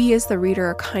then we as the reader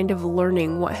are kind of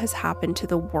learning what has happened to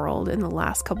the world in the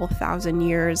last couple thousand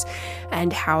years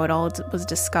and how it all was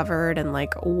discovered and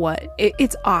like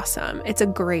it's awesome. It's a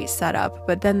great setup,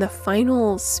 but then the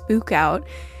final spook out,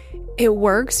 it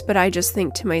works, but I just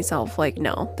think to myself, like,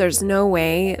 no, there's no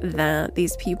way that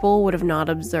these people would have not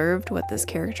observed what this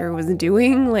character was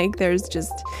doing. Like,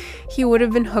 he would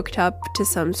have been hooked up to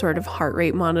some sort of heart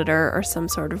rate monitor or some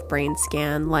sort of brain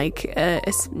scan. Like,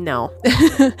 no.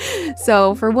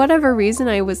 So for whatever reason,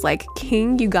 I was like,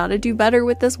 King, you gotta do better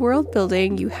with this world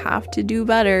building. You have to do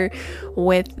better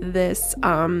with this,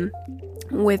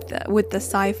 with the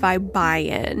sci-fi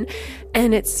buy-in.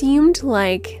 And it seemed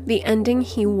like the ending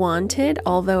he wanted,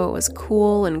 although it was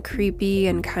cool and creepy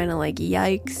and kind of like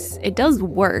yikes, it does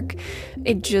work.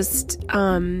 It just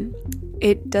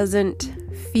it doesn't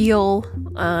feel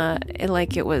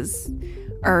like it was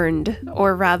earned,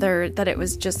 or rather that it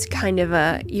was just kind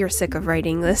of you're sick of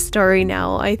writing this story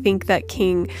now. I think that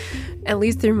King, at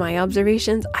least through my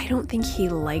observations, I don't think he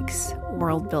likes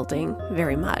world building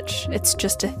very much. It's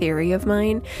just a theory of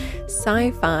mine.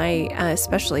 Sci-fi,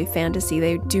 especially fantasy,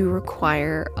 they do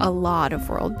require a lot of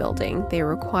world building. They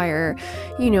require,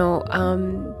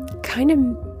 kind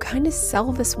of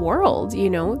sell this world,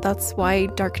 That's why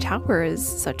Dark Tower is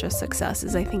such a success,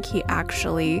 is I think he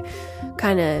actually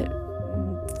kind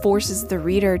of forces the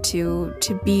reader to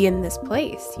be in this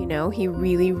place, He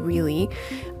really, really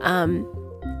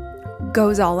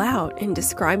goes all out in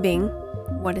describing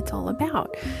what it's all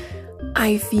about.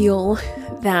 I feel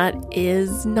that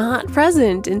is not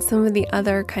present in some of the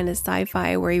other kind of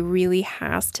sci-fi where he really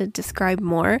has to describe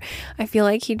more. I feel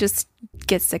like he just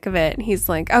gets sick of it. He's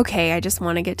like, okay, I just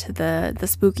want to get to the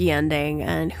spooky ending,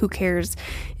 and who cares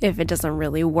if it doesn't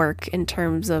really work in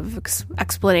terms of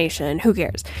explanation? Who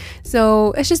cares?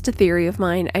 So it's just a theory of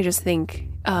mine. I just think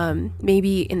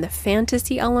maybe in the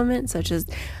fantasy element, such as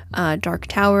Dark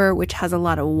Tower, which has a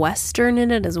lot of Western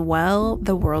in it as well,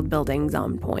 the world building's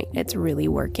on point. It's really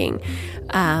working.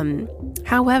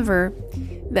 However,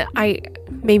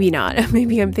 maybe not.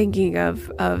 Maybe I'm thinking of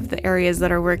the areas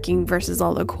that are working versus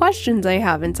all the questions I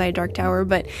have inside Dark Tower.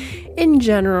 But in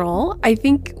general, I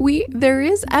think there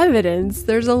is evidence.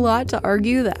 There's a lot to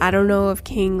argue that I don't know if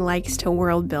King likes to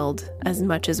world build as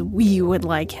much as we would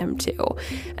like him to.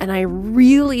 And I really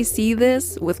really see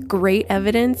this with great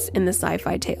evidence in the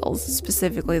sci-fi tales,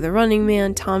 specifically The Running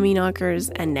Man,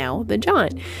 Tommyknockers, and now The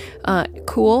Jaunt.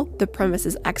 Cool. The premise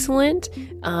is excellent.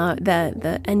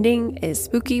 The ending is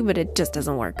spooky, but it just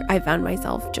doesn't work. I found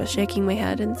myself just shaking my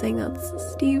head and saying,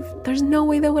 "That's Steve. There's no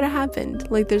way that would have happened.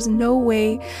 Like, there's no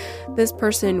way this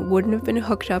person wouldn't have been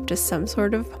hooked up to some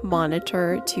sort of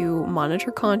monitor to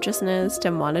monitor consciousness,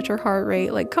 to monitor heart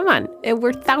rate. Like, come on.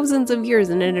 We're thousands of years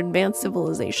in an advanced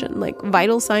civilization. Like,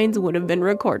 vital signs would have been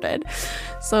recorded."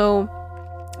 So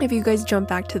if you guys jump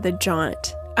back to The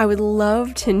Jaunt, I would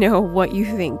love to know what you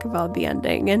think about the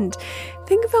ending, and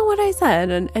think about what I said,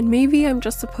 and maybe I'm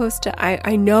just supposed to,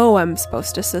 I know I'm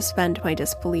supposed to suspend my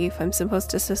disbelief. I'm supposed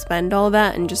to suspend all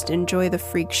that and just enjoy the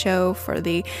freak show for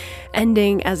the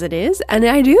ending as it is, and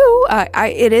I do.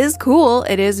 It is cool.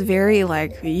 It is very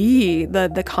like,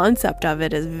 the concept of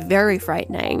it is very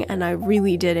frightening, and I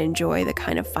really did enjoy the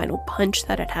kind of final punch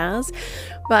that it has,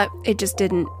 but it just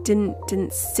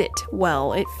didn't sit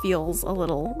well. It feels a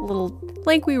little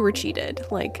like we were cheated.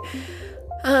 Like,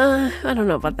 I don't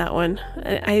know about that one.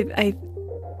 I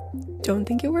don't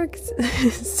think it works.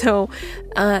 So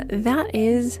that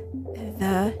is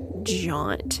The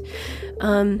Jaunt.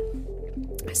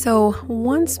 So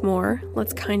once more,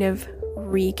 let's kind of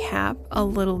recap a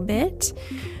little bit.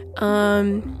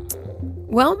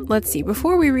 Well, let's see.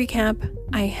 Before we recap,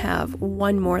 I have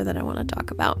one more that I want to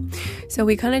talk about. So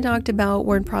we kind of talked about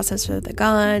word processor of the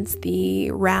gods,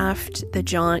 the raft, the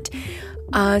jaunt.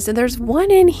 So there's one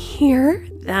in here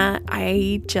that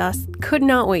I just could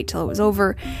not wait till it was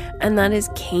over, and that is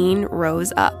Cain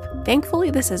Rose Up.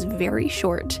 Thankfully, this is very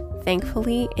short.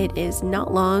 Thankfully, it is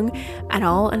not long at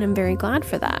all, and I'm very glad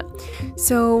for that.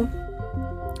 So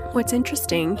what's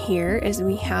interesting here is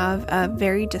we have a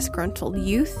very disgruntled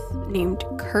youth named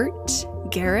Kurt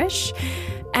Garish,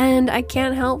 and I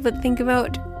can't help but think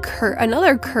about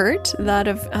another Kurt, that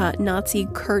of Nazi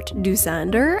Kurt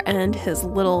Dusander and his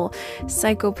little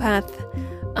psychopath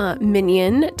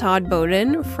minion, Todd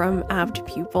Bowden from Apt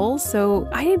Pupil. So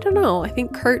I don't know. I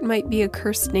think Kurt might be a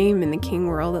cursed name in the King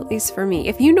world, at least for me.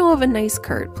 If you know of a nice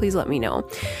Kurt, please let me know.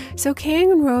 So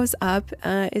Cain Rose Up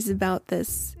is about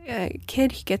this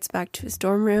kid. He gets back to his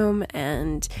dorm room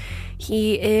and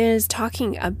he is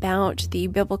talking about the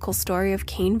biblical story of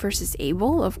Cain versus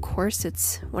Abel. Of course,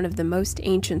 it's one of the most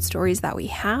ancient stories that we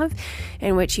have,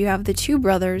 in which you have the two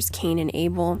brothers, Cain and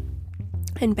Abel.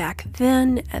 And back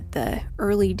then, at the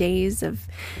early days of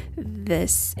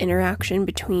this interaction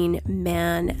between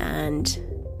man and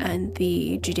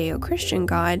the Judeo-Christian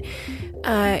God,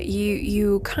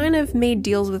 you kind of made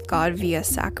deals with God via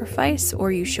sacrifice,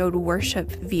 or you showed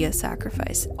worship via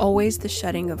sacrifice, always the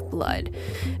shedding of blood.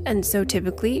 And so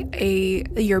typically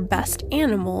your best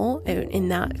animal in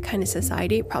that kind of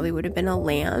society probably would have been a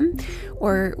lamb,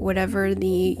 or whatever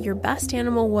your best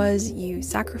animal was. You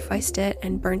sacrificed it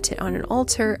and burnt it on an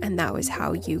altar, and that was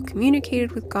how you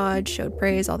communicated with God, showed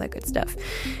praise, all that good stuff.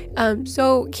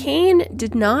 So Cain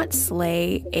did not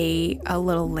slay a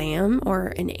little lamb or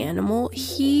an animal.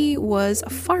 He was a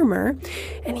farmer,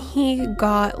 and he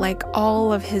got like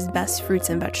all of his best fruits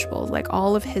and vegetables, like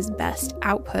all of his best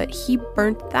output. He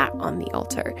burnt that on the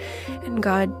altar, and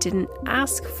God didn't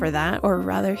ask for that, or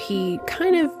rather he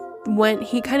kind of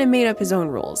made up his own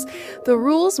rules. The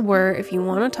rules were, if you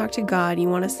want to talk to God, you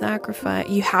want to sacrifice,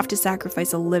 you have to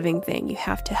sacrifice a living thing. You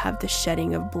have to have the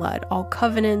shedding of blood. All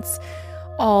covenants,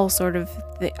 all sort of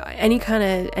any kind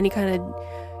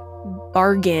of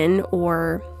bargain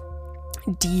or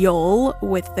deal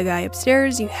with the guy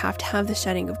upstairs, you have to have the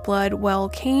shedding of blood. Well,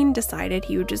 Cain decided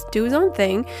he would just do his own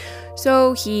thing,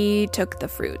 so he took the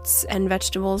fruits and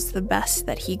vegetables, the best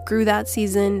that he grew that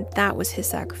season. That was his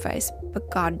sacrifice,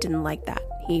 but God didn't like that.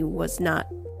 He was not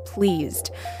pleased,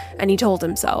 and he told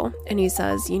him so. And he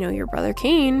says, your brother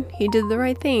Cain, he did the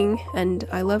right thing, and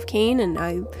I love Cain, and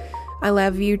I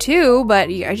love you too, but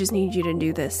I just need you to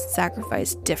do this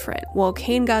sacrifice different. Well,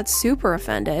 Cain got super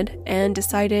offended and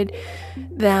decided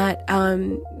that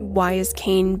why is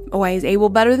Abel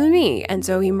better than me? And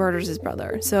so he murders his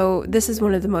brother. So this is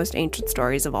one of the most ancient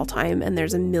stories of all time, and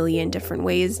there's a million different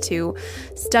ways to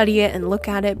study it and look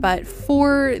at it. But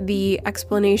for the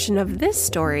explanation of this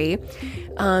story,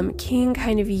 Cain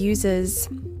kind of uses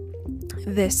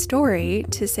this story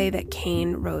to say that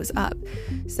Cain rose up.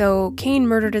 So Cain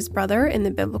murdered his brother in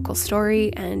the biblical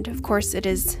story, and of course it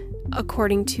is,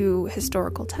 according to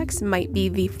historical texts, might be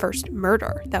the first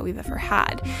murder that we've ever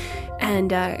had.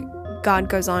 And God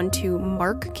goes on to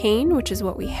mark Cain, which is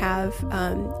what we have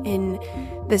in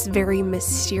this very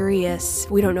mysterious,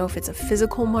 we don't know if it's a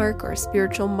physical mark or a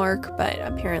spiritual mark, but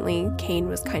apparently Cain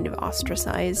was kind of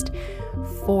ostracized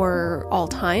for all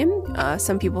time.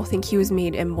 Some people think he was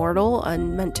made immortal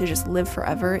and meant to just live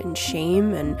forever in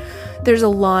shame, and there's a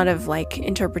lot of like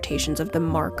interpretations of the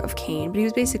mark of Cain, but he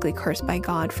was basically cursed by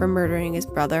God for murdering his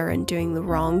brother and doing the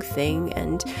wrong thing,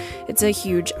 and it's a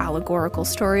huge allegorical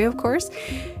story, of course.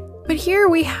 But here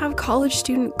we have college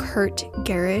student Kurt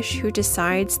Garish, who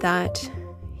decides that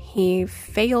he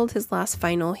failed his last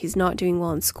final. He's not doing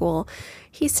well in school.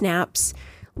 He snaps,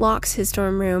 locks his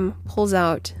dorm room, pulls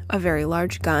out a very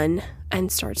large gun, and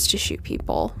starts to shoot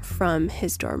people from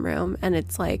his dorm room. And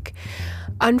it's like,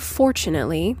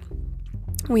 unfortunately,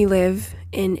 we live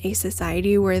in a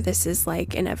society where this is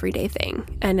like an everyday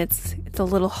thing, and it's a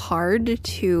little hard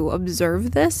to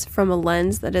observe this from a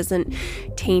lens that isn't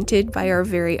tainted by our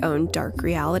very own dark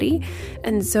reality.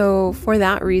 And so for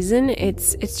that reason,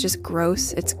 it's just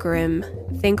gross, it's grim.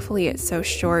 Thankfully it's so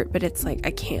short, but it's like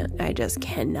I just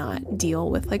cannot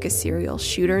deal with like a serial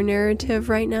shooter narrative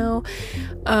right now.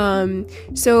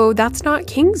 So that's not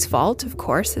King's fault, of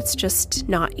course. It's just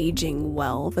not aging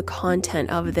well. The content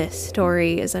of this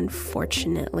story is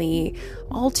unfortunately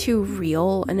all too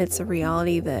real, and it's a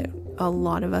reality that a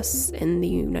lot of us in the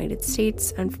United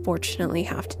States unfortunately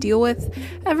have to deal with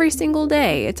every single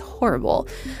day. It's horrible.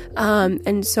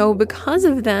 And so because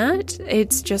of that,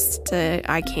 it's just,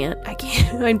 I can't,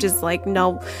 I'm just like,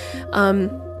 no.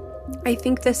 I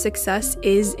think the success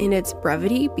is in its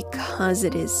brevity because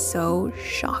it is so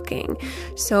shocking.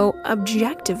 So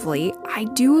objectively, I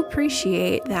do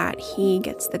appreciate that he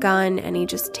gets the gun and he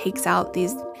just takes out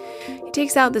this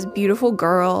beautiful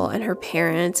girl and her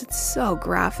parents. It's so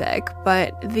graphic,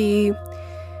 but the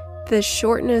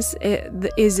shortness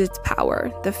is its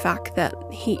power. The fact that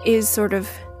he is sort of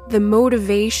the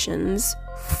motivations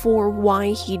for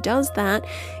why he does that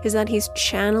is that he's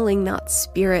channeling that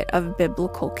spirit of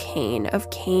biblical Cain,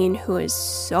 of Cain who is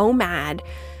so mad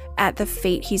at the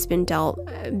fate he's been dealt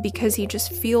because he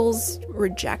just feels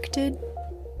rejected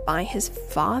by his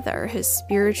father, his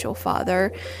spiritual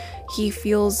father. He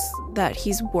feels that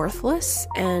he's worthless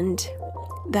and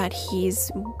that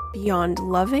he's beyond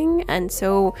loving, and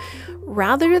so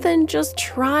rather than just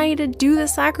try to do the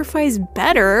sacrifice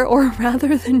better, or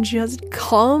rather than just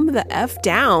calm the F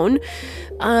down,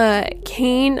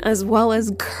 Cain as well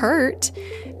as Kurt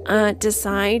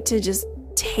decide to just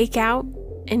take out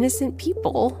innocent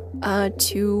people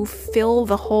to fill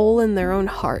the hole in their own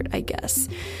heart, I guess.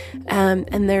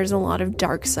 And there's a lot of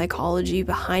dark psychology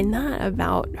behind that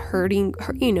about hurting,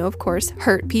 of course,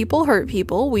 hurt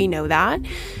people, we know that.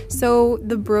 So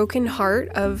the broken heart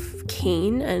of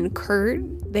Cain and Kurt,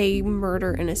 they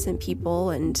murder innocent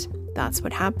people, and that's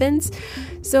what happens.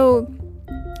 So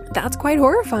that's quite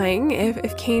horrifying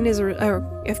if Cain is,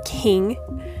 or if King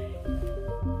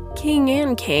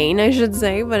and Cain, I should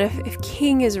say, but if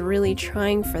King is really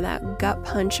trying for that gut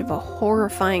punch of a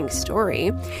horrifying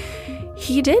story,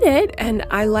 he did it. And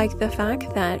I like the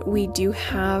fact that we do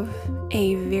have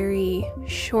a very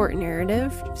short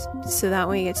narrative, so that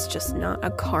way it's just not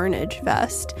a carnage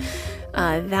fest.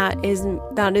 That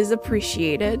is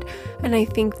appreciated, and I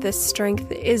think the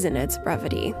strength is in its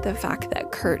brevity. The fact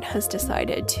that Kurt has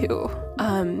decided to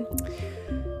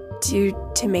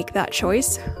make that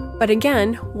choice. But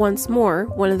again, once more,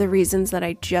 one of the reasons that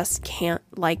I just can't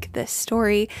like this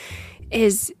story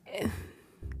is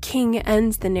King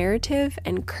ends the narrative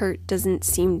and Kurt doesn't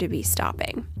seem to be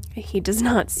stopping. It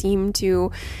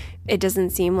doesn't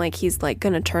seem like he's like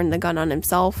gonna turn the gun on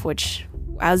himself, which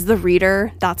as the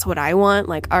reader, that's what I want.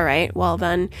 Like, all right, well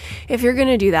then, if you're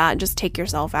gonna do that, just take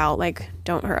yourself out. Like,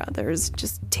 don't hurt others,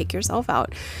 just take yourself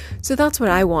out. So that's what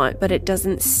I want, but it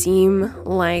doesn't seem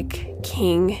like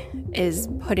King is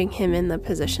putting him in the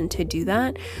position to do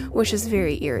that, which is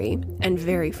very eerie and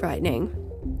very frightening.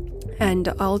 And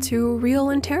all too real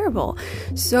and terrible.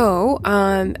 So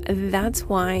that's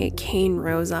why Cain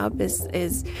rose up is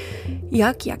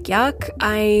yuck.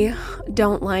 I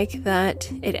don't like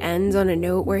that it ends on a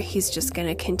note where he's just going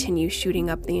to continue shooting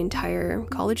up the entire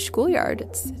college schoolyard.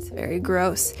 It's very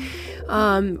gross.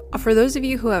 For those of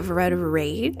you who have read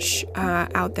Rage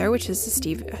out there, which is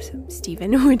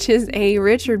which is a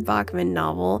Richard Bachman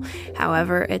novel.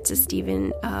 However, it's a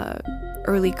Stephen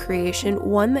early creation,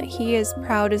 one that he is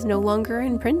proud is no longer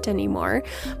in print anymore.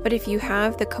 But if you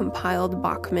have the compiled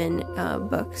Bachman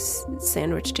books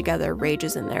sandwiched together, Rage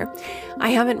is in there. I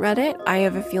haven't read it. I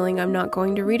have a feeling I'm not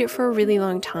going to read it for a really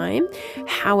long time.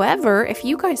 However, if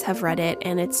you guys have read it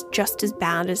and it's just as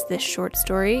bad as this short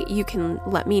story, you can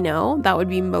let me know. That would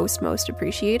be most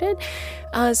appreciated.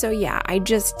 So yeah, I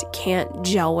just can't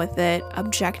gel with it.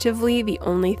 Objectively, the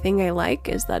only thing I like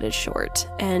is that it's short.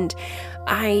 And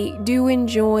I do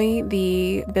enjoy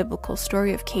the biblical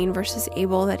story of Cain versus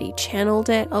Abel, that he channeled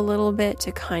it a little bit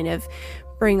to kind of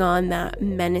bring on that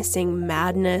menacing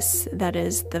madness that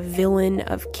is the villain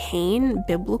of Cain,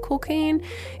 biblical Cain.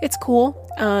 It's cool.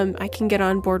 I can get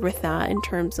on board with that in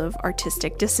terms of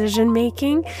artistic decision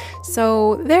making.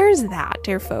 So there's that,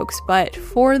 dear folks. But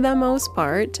for the most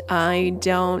part, I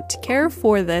don't care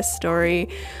for this story.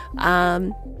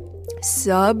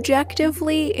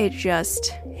 Subjectively, it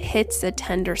just hits a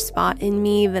tender spot in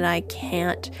me that I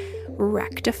can't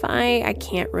rectify. I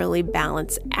can't really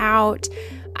balance out.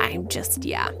 I'm just,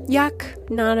 yuck,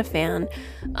 not a fan.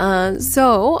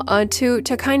 So to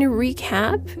kind of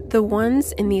recap, the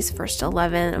ones in these first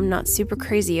 11 I'm not super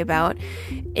crazy about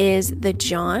is the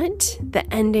jaunt.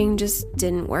 The ending just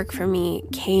didn't work for me.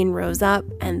 Cain rose up,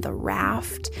 and the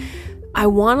raft. I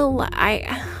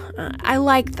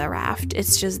like the raft.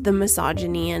 It's just the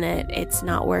misogyny in it. It's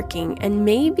not working. And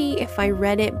maybe if I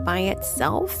read it by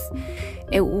itself,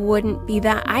 it wouldn't be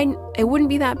that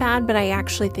bad, but I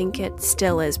actually think it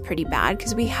still is pretty bad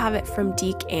because we have it from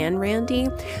Deke and Randy.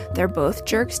 They're both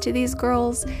jerks to these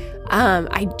girls.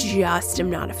 I just am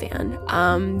not a fan.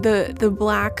 The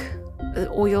black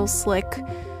oil slick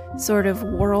sort of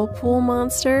whirlpool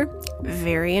monster,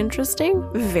 very interesting,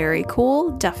 very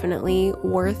cool, definitely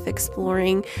worth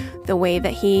exploring the way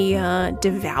that he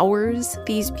devours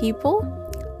these people.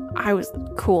 I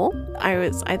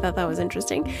thought that was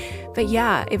interesting. But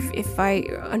yeah, if I,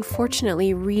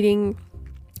 unfortunately, reading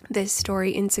this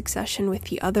story in succession with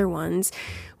the other ones,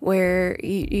 where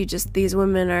you just, these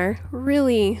women are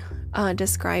really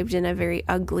described in a very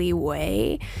ugly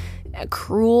way, a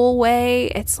cruel way.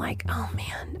 It's like, oh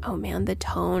man, the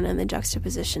tone and the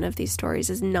juxtaposition of these stories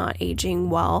is not aging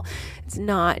well. It's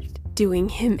not doing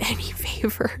him any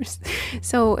favors.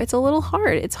 So it's a little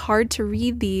hard. It's hard to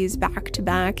read these back to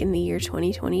back in the year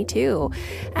 2022.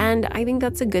 And I think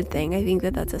that's a good thing. I think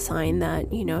that that's a sign that,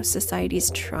 society's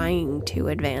trying to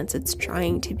advance. It's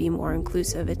trying to be more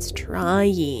inclusive. It's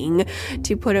trying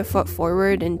to put a foot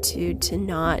forward and to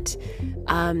not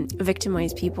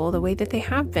victimize people the way that they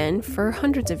have been for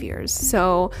hundreds of years.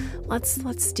 So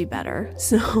let's do better.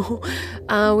 So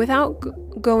without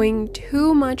going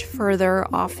too much further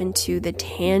off into the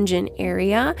tangent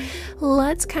area,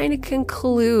 let's kind of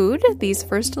conclude these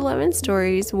first 11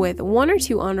 stories with 1 or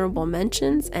 2 honorable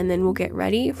mentions, and then we'll get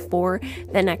ready for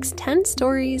the next 10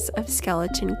 stories of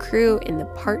Skeleton Crew in the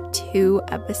part 2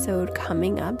 episode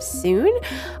coming up soon.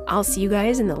 I'll see you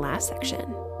guys in the last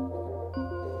section.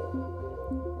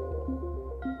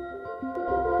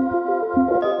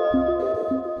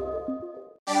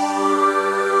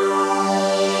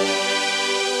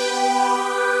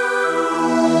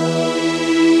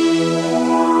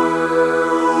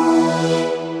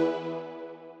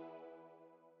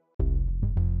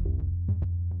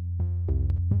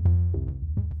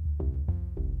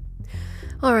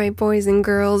 All right, boys and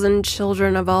girls and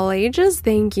children of all ages,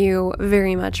 thank you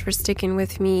very much for sticking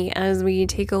with me as we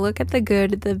take a look at the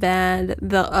good, the bad,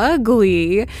 the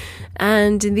ugly,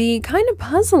 and the kind of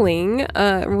puzzling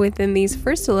within these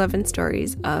first 11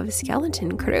 stories of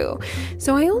Skeleton Crew.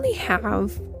 So I only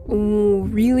have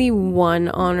really one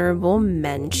honorable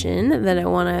mention that I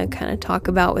want to kind of talk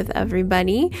about with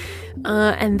everybody,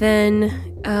 and then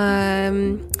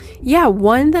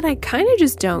one that I kind of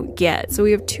just don't get. So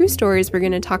we have 2 stories we're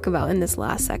going to talk about in this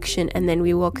last section, and then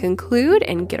we will conclude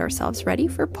and get ourselves ready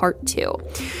for part 2.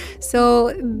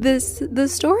 So the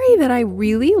story that I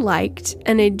really liked,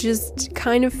 and it just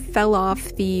kind of fell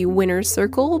off the winner's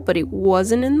circle, but it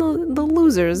wasn't in the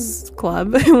losers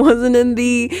club. It wasn't in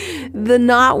the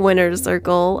not winner's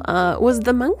circle, was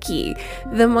The Monkey.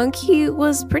 The Monkey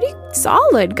was pretty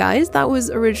solid, guys. That was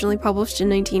originally published in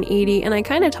 1980, and I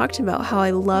kind of talked about how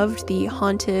I loved the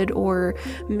haunted or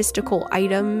mystical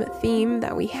item theme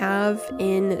that we have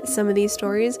in some of these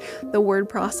stories. The word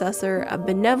processor, a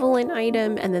benevolent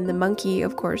item, and then the monkey,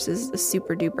 of course, is a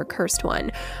super duper cursed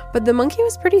one. But the monkey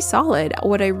was pretty solid.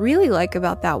 What I really like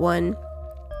about that one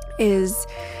is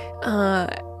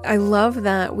I love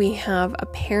that we have a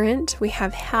parent, we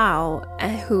have Hal,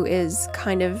 who is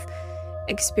kind of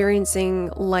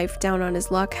experiencing life down on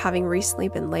his luck, having recently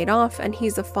been laid off, and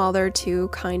he's a father to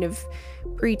kind of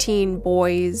preteen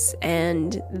boys,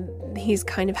 and he's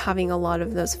kind of having a lot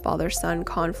of those father-son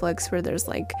conflicts where there's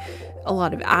like a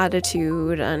lot of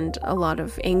attitude and a lot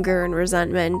of anger and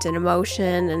resentment and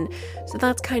emotion, and so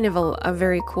that's kind of a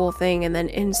very cool thing. And then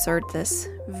insert this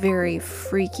very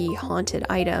freaky haunted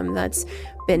item that's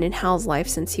been in Hal's life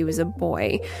since he was a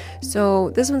boy. So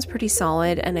this one's pretty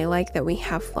solid, and I like that we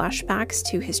have flashbacks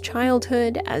to his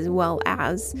childhood as well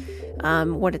as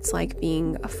what it's like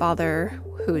being a father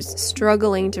who's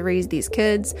struggling to raise these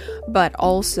kids, but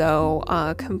also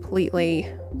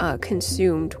completely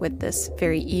consumed with this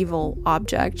very evil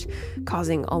object,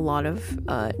 causing a lot of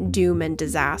doom and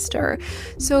disaster.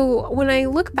 So when I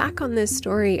look back on this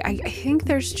story, I think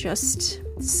there's just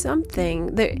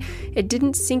something that it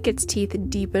didn't sink its teeth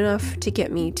deep enough to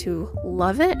get me to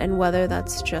love it, and whether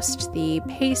that's just the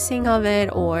pacing of it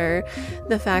or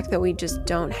the fact that we just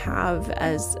don't have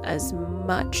as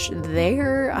much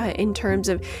there in terms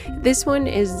of this one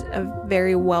is a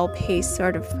very well-paced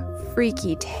sort of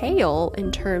freaky tale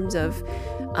in terms of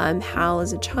Hal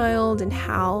as a child and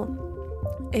Hal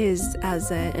is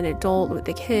as an adult with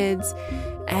the kids,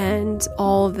 and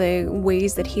all the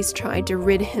ways that he's tried to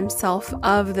rid himself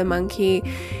of the monkey.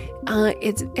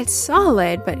 It's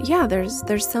solid, but yeah,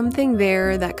 there's something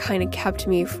there that kind of kept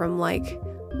me from like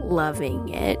loving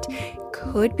it.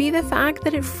 Could be the fact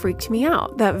that it freaked me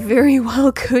out. That very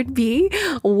well could be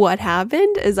what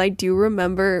happened, as I do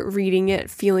remember reading it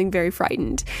feeling very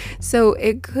frightened. So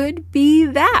it could be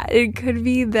that. It could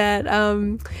be that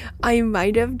I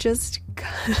might have just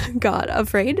got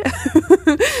afraid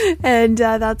and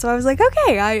that's why I was like,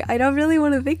 okay, I don't really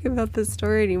want to think about this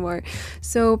story anymore.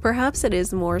 So perhaps it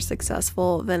is more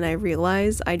successful than I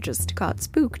realized. I just got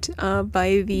spooked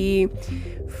by the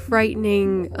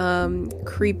frightening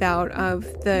creep out of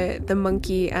the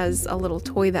monkey as a little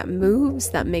toy that moves,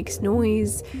 that makes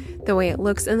noise, the way it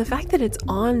looks, and the fact that it's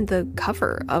on the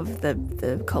cover of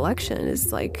the collection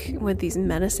is like with these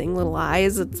menacing little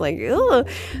eyes. It's like, ugh.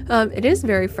 It is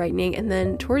very frightening. And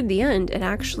then toward the end, it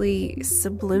actually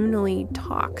subliminally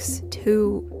talks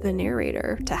to the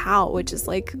narrator, to Hal, which is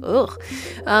like, ugh.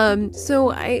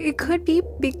 So it could be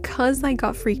because I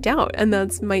got freaked out, and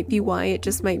that's might be why it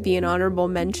just might be an honorable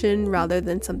mention rather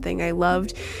than something I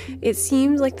loved. It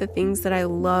seems like the things that I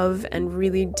love and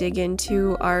really dig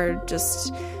into are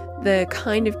just the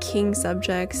kind of king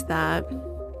subjects that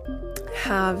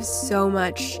have so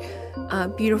much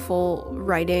beautiful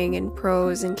writing and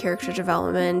prose and character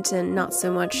development, and not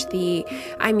so much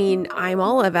I'm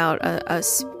all about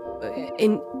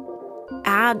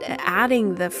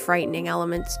adding the frightening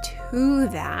elements to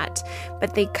that,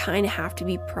 but they kind of have to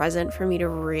be present for me to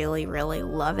really, really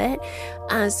love it.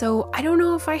 So I don't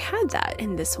know if I had that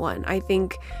in this one. I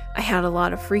think I had a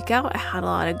lot of freak out. I had a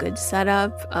lot of good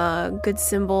setup, good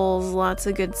symbols, lots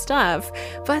of good stuff,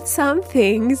 but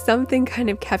something kind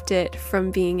of kept it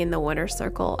from being in the winner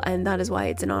circle, and that is why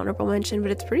it's an honorable mention.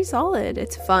 But it's pretty solid.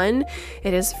 It's fun.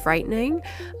 It is frightening.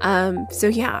 So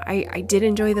yeah, I did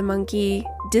enjoy the monkey.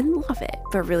 Didn't love it,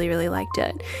 but really, really liked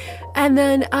it. And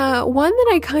then one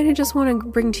that I kind of just want to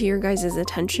bring to your guys'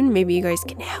 attention, maybe you guys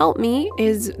can help me,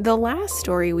 is the last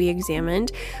story we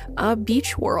examined,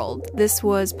 Beach World. This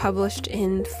was published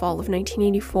in fall of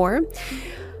 1984.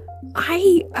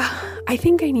 I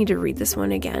think I need to read this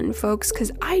one again, folks,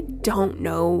 because I don't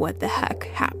know what the heck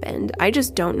happened. I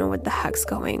just don't know what the heck's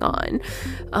going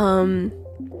on.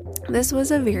 This was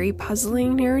a very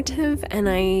puzzling narrative, and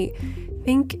I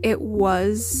think it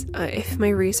was, if my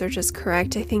research is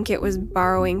correct, I think it was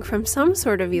borrowing from some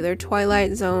sort of either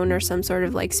Twilight Zone or some sort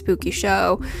of like spooky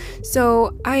show.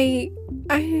 So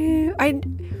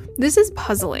this is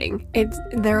puzzling.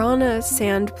 They're on a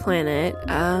sand planet.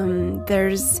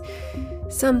 There's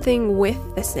something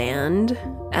with the sand.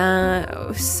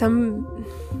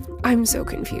 I'm so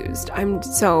confused.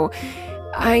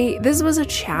 This was a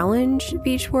challenge,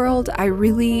 Beach World. I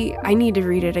need to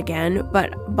read it again,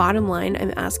 but bottom line,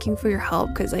 I'm asking for your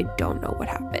help because I don't know what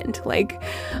happened. Like,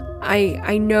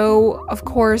 I know, of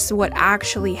course, what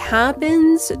actually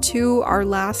happens to our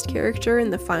last character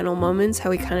in the final moments,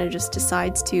 how he kind of just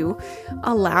decides to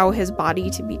allow his body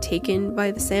to be taken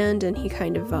by the sand, and he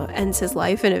kind of ends his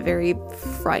life in a very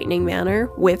frightening manner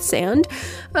with sand.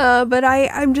 But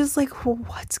I'm just like, well,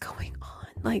 what's going on?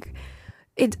 Like,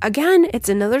 it's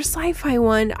another sci-fi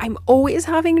one. I'm always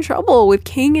having trouble with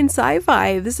King and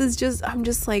sci-fi. I'm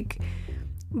just like,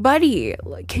 buddy,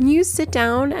 can you sit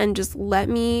down and just let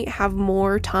me have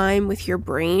more time with your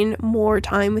brain, more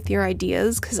time with your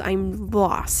ideas? Because I'm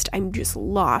lost. I'm just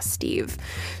lost, Steve.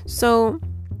 So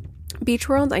Beach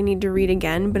World I need to read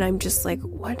again, but I'm just like,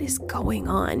 what is going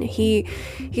on? He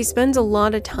spends a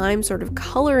lot of time sort of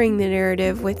coloring the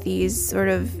narrative with these sort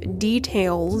of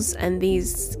details and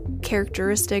these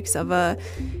characteristics of a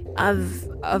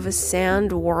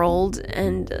sand world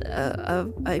and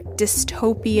a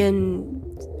dystopian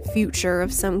future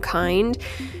of some kind.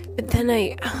 But then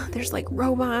there's like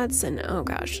robots and oh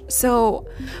gosh. So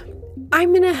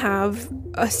I'm gonna have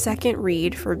a second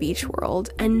read for Beach World,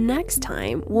 and next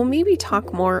time we'll maybe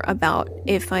talk more about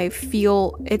if I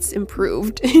feel it's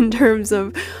improved in terms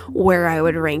of where I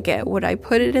would rank it. Would I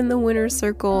put it in the winner's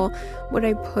circle? Would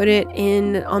I put it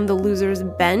in on the loser's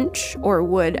bench? Or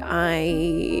would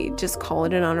I just call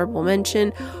it an honorable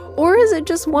mention? Or is it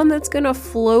just one that's gonna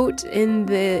float in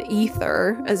the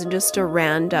ether as just a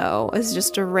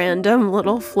random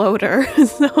little floater?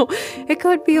 So it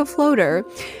could be a floater.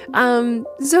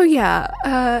 So yeah,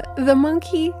 The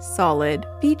Monkey, solid.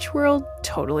 Beach World,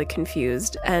 totally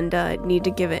confused and need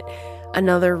to give it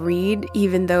another read,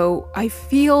 even though I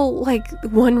feel like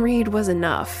one read was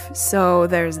enough. So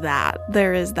there is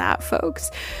that,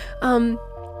 folks.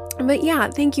 But yeah,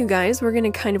 thank you guys. We're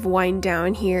going to kind of wind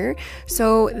down here.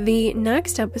 So the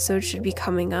next episode should be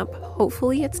coming up.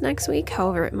 Hopefully it's next week.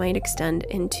 However, it might extend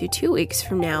into 2 weeks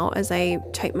from now as I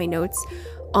type my notes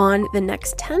on the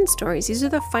next 10 stories. These are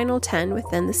the final 10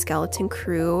 within the Skeleton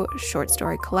Crew short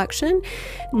story collection.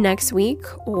 Next week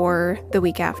or the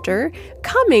week after,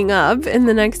 coming up in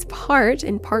the next part,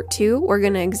 in part 2, we're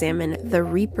going to examine The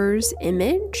Reaper's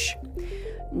Image,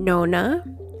 Nona,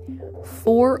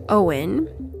 For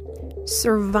Owen,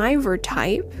 Survivor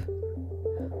Type,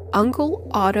 Uncle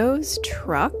Otto's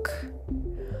Truck,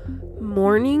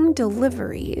 Morning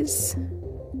Deliveries,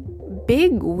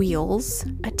 Big Wheels,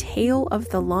 A Tale of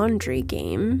the Laundry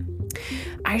Game.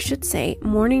 I should say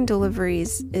Morning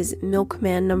Deliveries is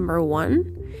Milkman number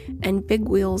 1 and Big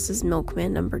Wheels is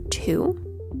Milkman number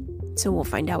 2. So we'll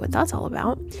find out what that's all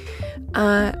about.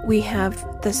 We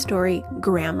have the story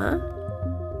Grandma,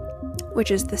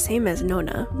 which is the same as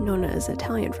Nona. Nona is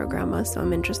Italian for grandma, so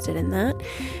I'm interested in that.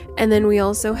 And then we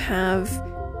also have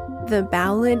The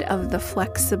Ballad of the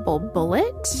Flexible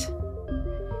Bullet.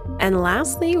 And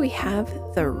lastly, we have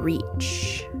The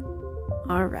Reach.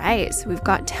 All right, so we've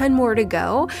got 10 more to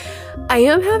go. I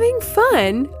am having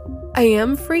fun. I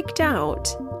am freaked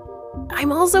out.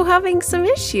 I'm also having some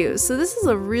issues. So this is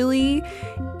a really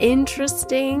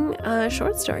interesting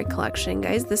short story collection,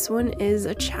 guys. This one is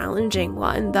a challenging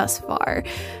one thus far.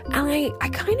 And I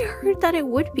kind of heard that it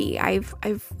would be. I've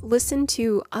listened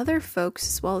to other folks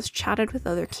as well as chatted with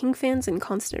other King fans and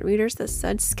constant readers that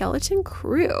said Skeleton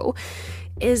Crew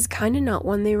is kind of not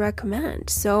one they recommend.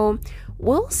 So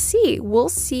we'll see. We'll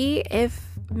see if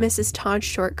Mrs. Todd's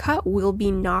Shortcut will be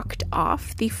knocked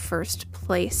off the first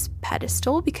place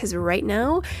pedestal, because right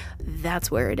now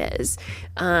that's where it is.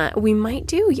 We might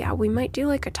do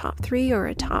like a top 3 or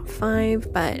a top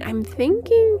 5, but I'm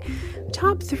thinking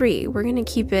top 3. We're gonna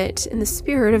keep it in the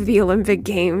spirit of the Olympic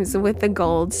Games with the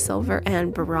gold, silver,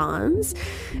 and bronze.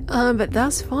 But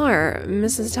thus far,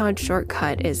 Mrs. Todd's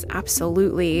Shortcut is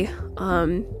absolutely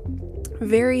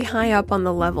very high up on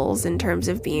the levels in terms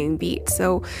of being beat.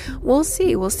 So we'll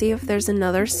see if there's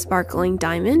another sparkling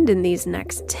diamond in these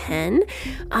next 10.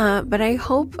 But I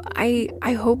hope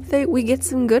that we get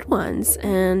some good ones.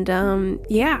 And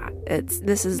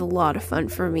this is a lot of fun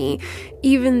for me.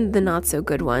 Even the not so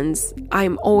good ones,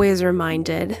 I'm always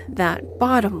reminded that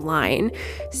bottom line,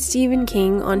 Stephen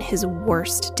King on his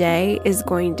worst day is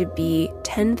going to be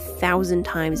 10,000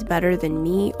 times better than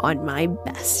me on my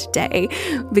best day,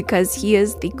 because he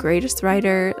is the greatest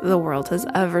writer the world has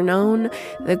ever known,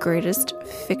 the greatest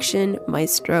fiction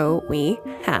maestro we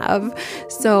have.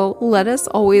 So let us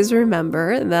always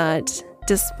remember that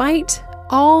despite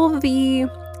all the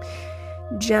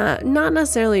not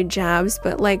necessarily jabs,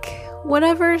 but like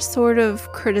whatever sort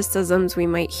of criticisms we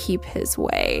might heap his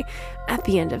way, at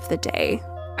the end of the day,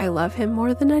 I love him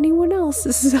more than anyone else.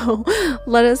 So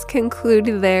let us conclude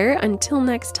there. Until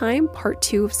next time, part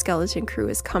 2 of Skeleton Crew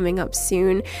is coming up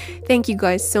soon. Thank you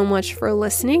guys so much for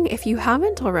listening. If you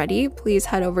haven't already, please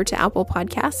head over to Apple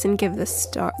Podcasts and give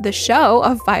the show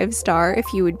a 5-star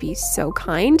if you would be so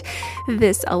kind.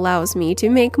 This allows me to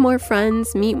make more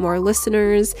friends, meet more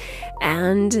listeners,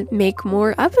 and make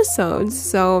more episodes.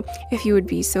 So if you would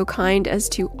be so kind as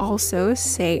to also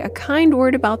say a kind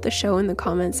word about the show in the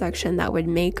comment section, that would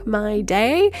make my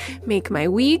day, make my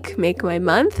week, make my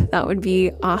month. That would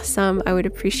be awesome. I would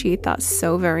appreciate that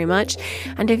so very much.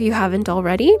 And if you haven't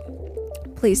already,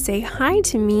 please say hi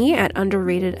to me at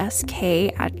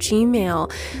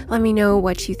underratedsk@gmail. Let me know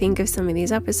what you think of some of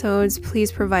these episodes.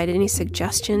 Please provide any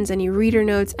suggestions, any reader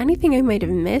notes, anything I might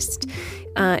have missed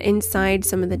inside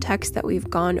some of the text that we've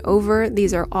gone over.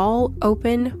 These are all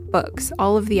open books.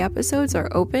 All of the episodes are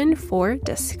open for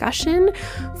discussion,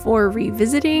 for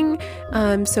revisiting.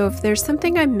 So if there's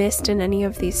something I missed in any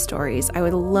of these stories, I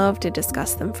would love to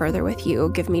discuss them further with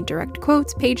you. Give me direct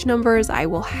quotes, page numbers. I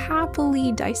will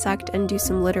happily dissect and do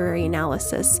some literary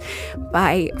analysis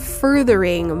by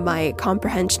furthering my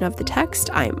comprehension of the text.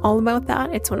 I'm all about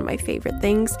that. It's one of my favorite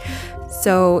things.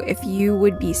 So if you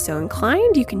would be so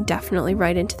inclined, you can definitely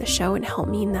write into the show and help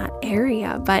me in that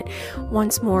area. But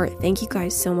once more, thank you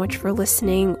guys so much for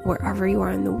listening. Wherever you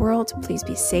are in the world, please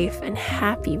be safe and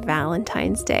happy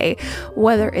Valentine's Day.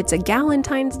 Whether it's a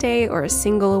Galentine's Day or a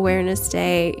Single Awareness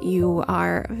Day, you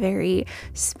are very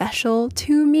special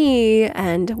to me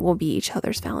and will be each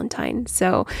other's Valentine.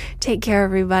 So take care,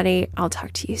 everybody. I'll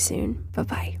talk to you soon.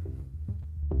 Bye-bye.